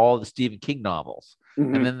cover all the Stephen King novels,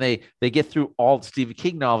 and then they get through all the Stephen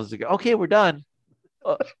King novels. They go, okay, we're done.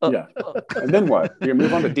 And then what? You're gonna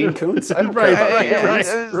move on to Dean Koontz? Right.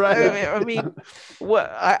 I mean,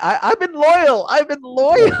 what? I've been loyal.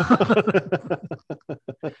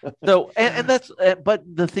 So, and that's. But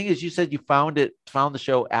the thing is, you said you found the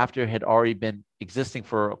show after it had already been existing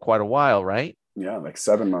for quite a while, right? Yeah, like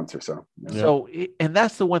 7 months or so. Yeah. So, and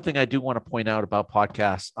that's the one thing I do want to point out about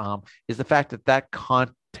podcasts is the fact that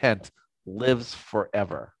content lives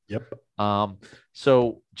forever. Yep.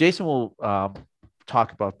 So Jason will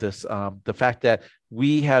talk about this, the fact that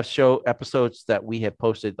we have show episodes that we have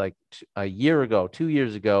posted like a year ago, 2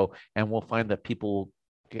 years ago, and we'll find that people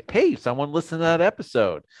hey, someone listened to that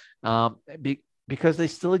episode because they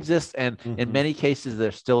still exist, and in many cases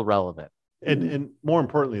they're still relevant. And more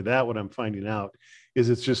importantly, what I'm finding out is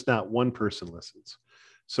it's just not one person listens.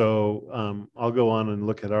 So I'll go on and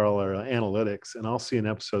look at all our analytics, and I'll see an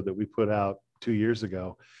episode that we put out 2 years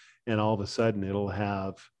ago, and all of a sudden it'll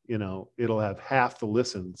have half the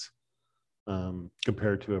listens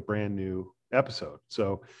compared to a brand new episode.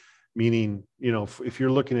 So meaning, if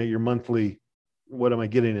you're looking at your monthly, what am I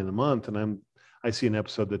getting in a month? And I see an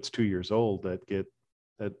episode that's 2 years old that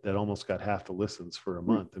almost got half the listens for a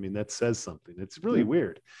month. I mean, that says something. It's really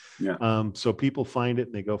weird. Yeah. So people find it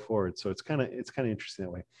and they go forward. So it's kind of interesting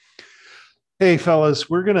that way. Hey, fellas,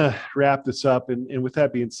 we're going to wrap this up. And with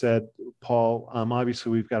that being said, Paul,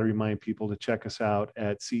 obviously we've got to remind people to check us out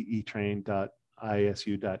at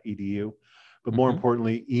cetrain.isu.edu. But more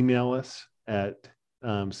importantly, email us at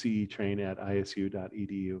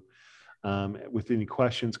cetrain@isu.edu with any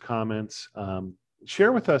questions, comments.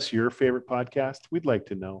 Share with us your favorite podcast. We'd like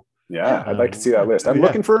to know. Yeah, I'd like to see that list. I'm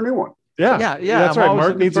looking for a new one. Yeah. That's right.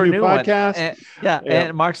 Mark needs a new podcast.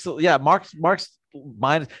 And Mark's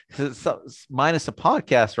minus a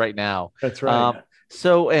podcast right now. That's right.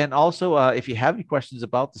 So, and also, if you have any questions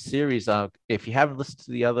about the series, if you haven't listened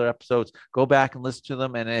to the other episodes, go back and listen to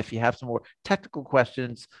them. And if you have some more technical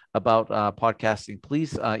questions about podcasting,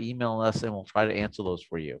 please email us and we'll try to answer those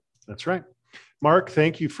for you. That's right. Mark,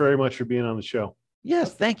 thank you very much for being on the show.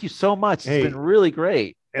 Yes, thank you so much. It's been really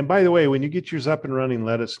great. And by the way, when you get yours up and running,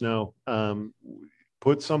 let us know.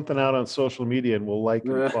 Put something out on social media and we'll like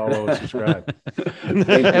and follow and subscribe. and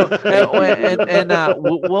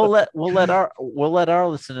we'll let our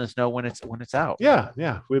listeners know when it's out.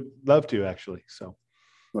 Yeah, we'd love to actually. So,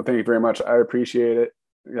 well, thank you very much. I appreciate it,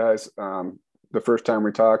 guys. The first time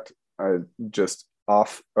we talked, I just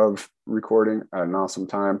off of recording, I had an awesome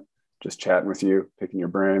time just chatting with you, picking your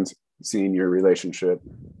brains, seeing your relationship.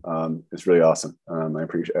 It's really awesome.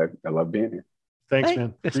 I love being here. Thanks,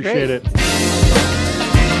 man. It's appreciate great.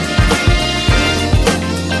 it.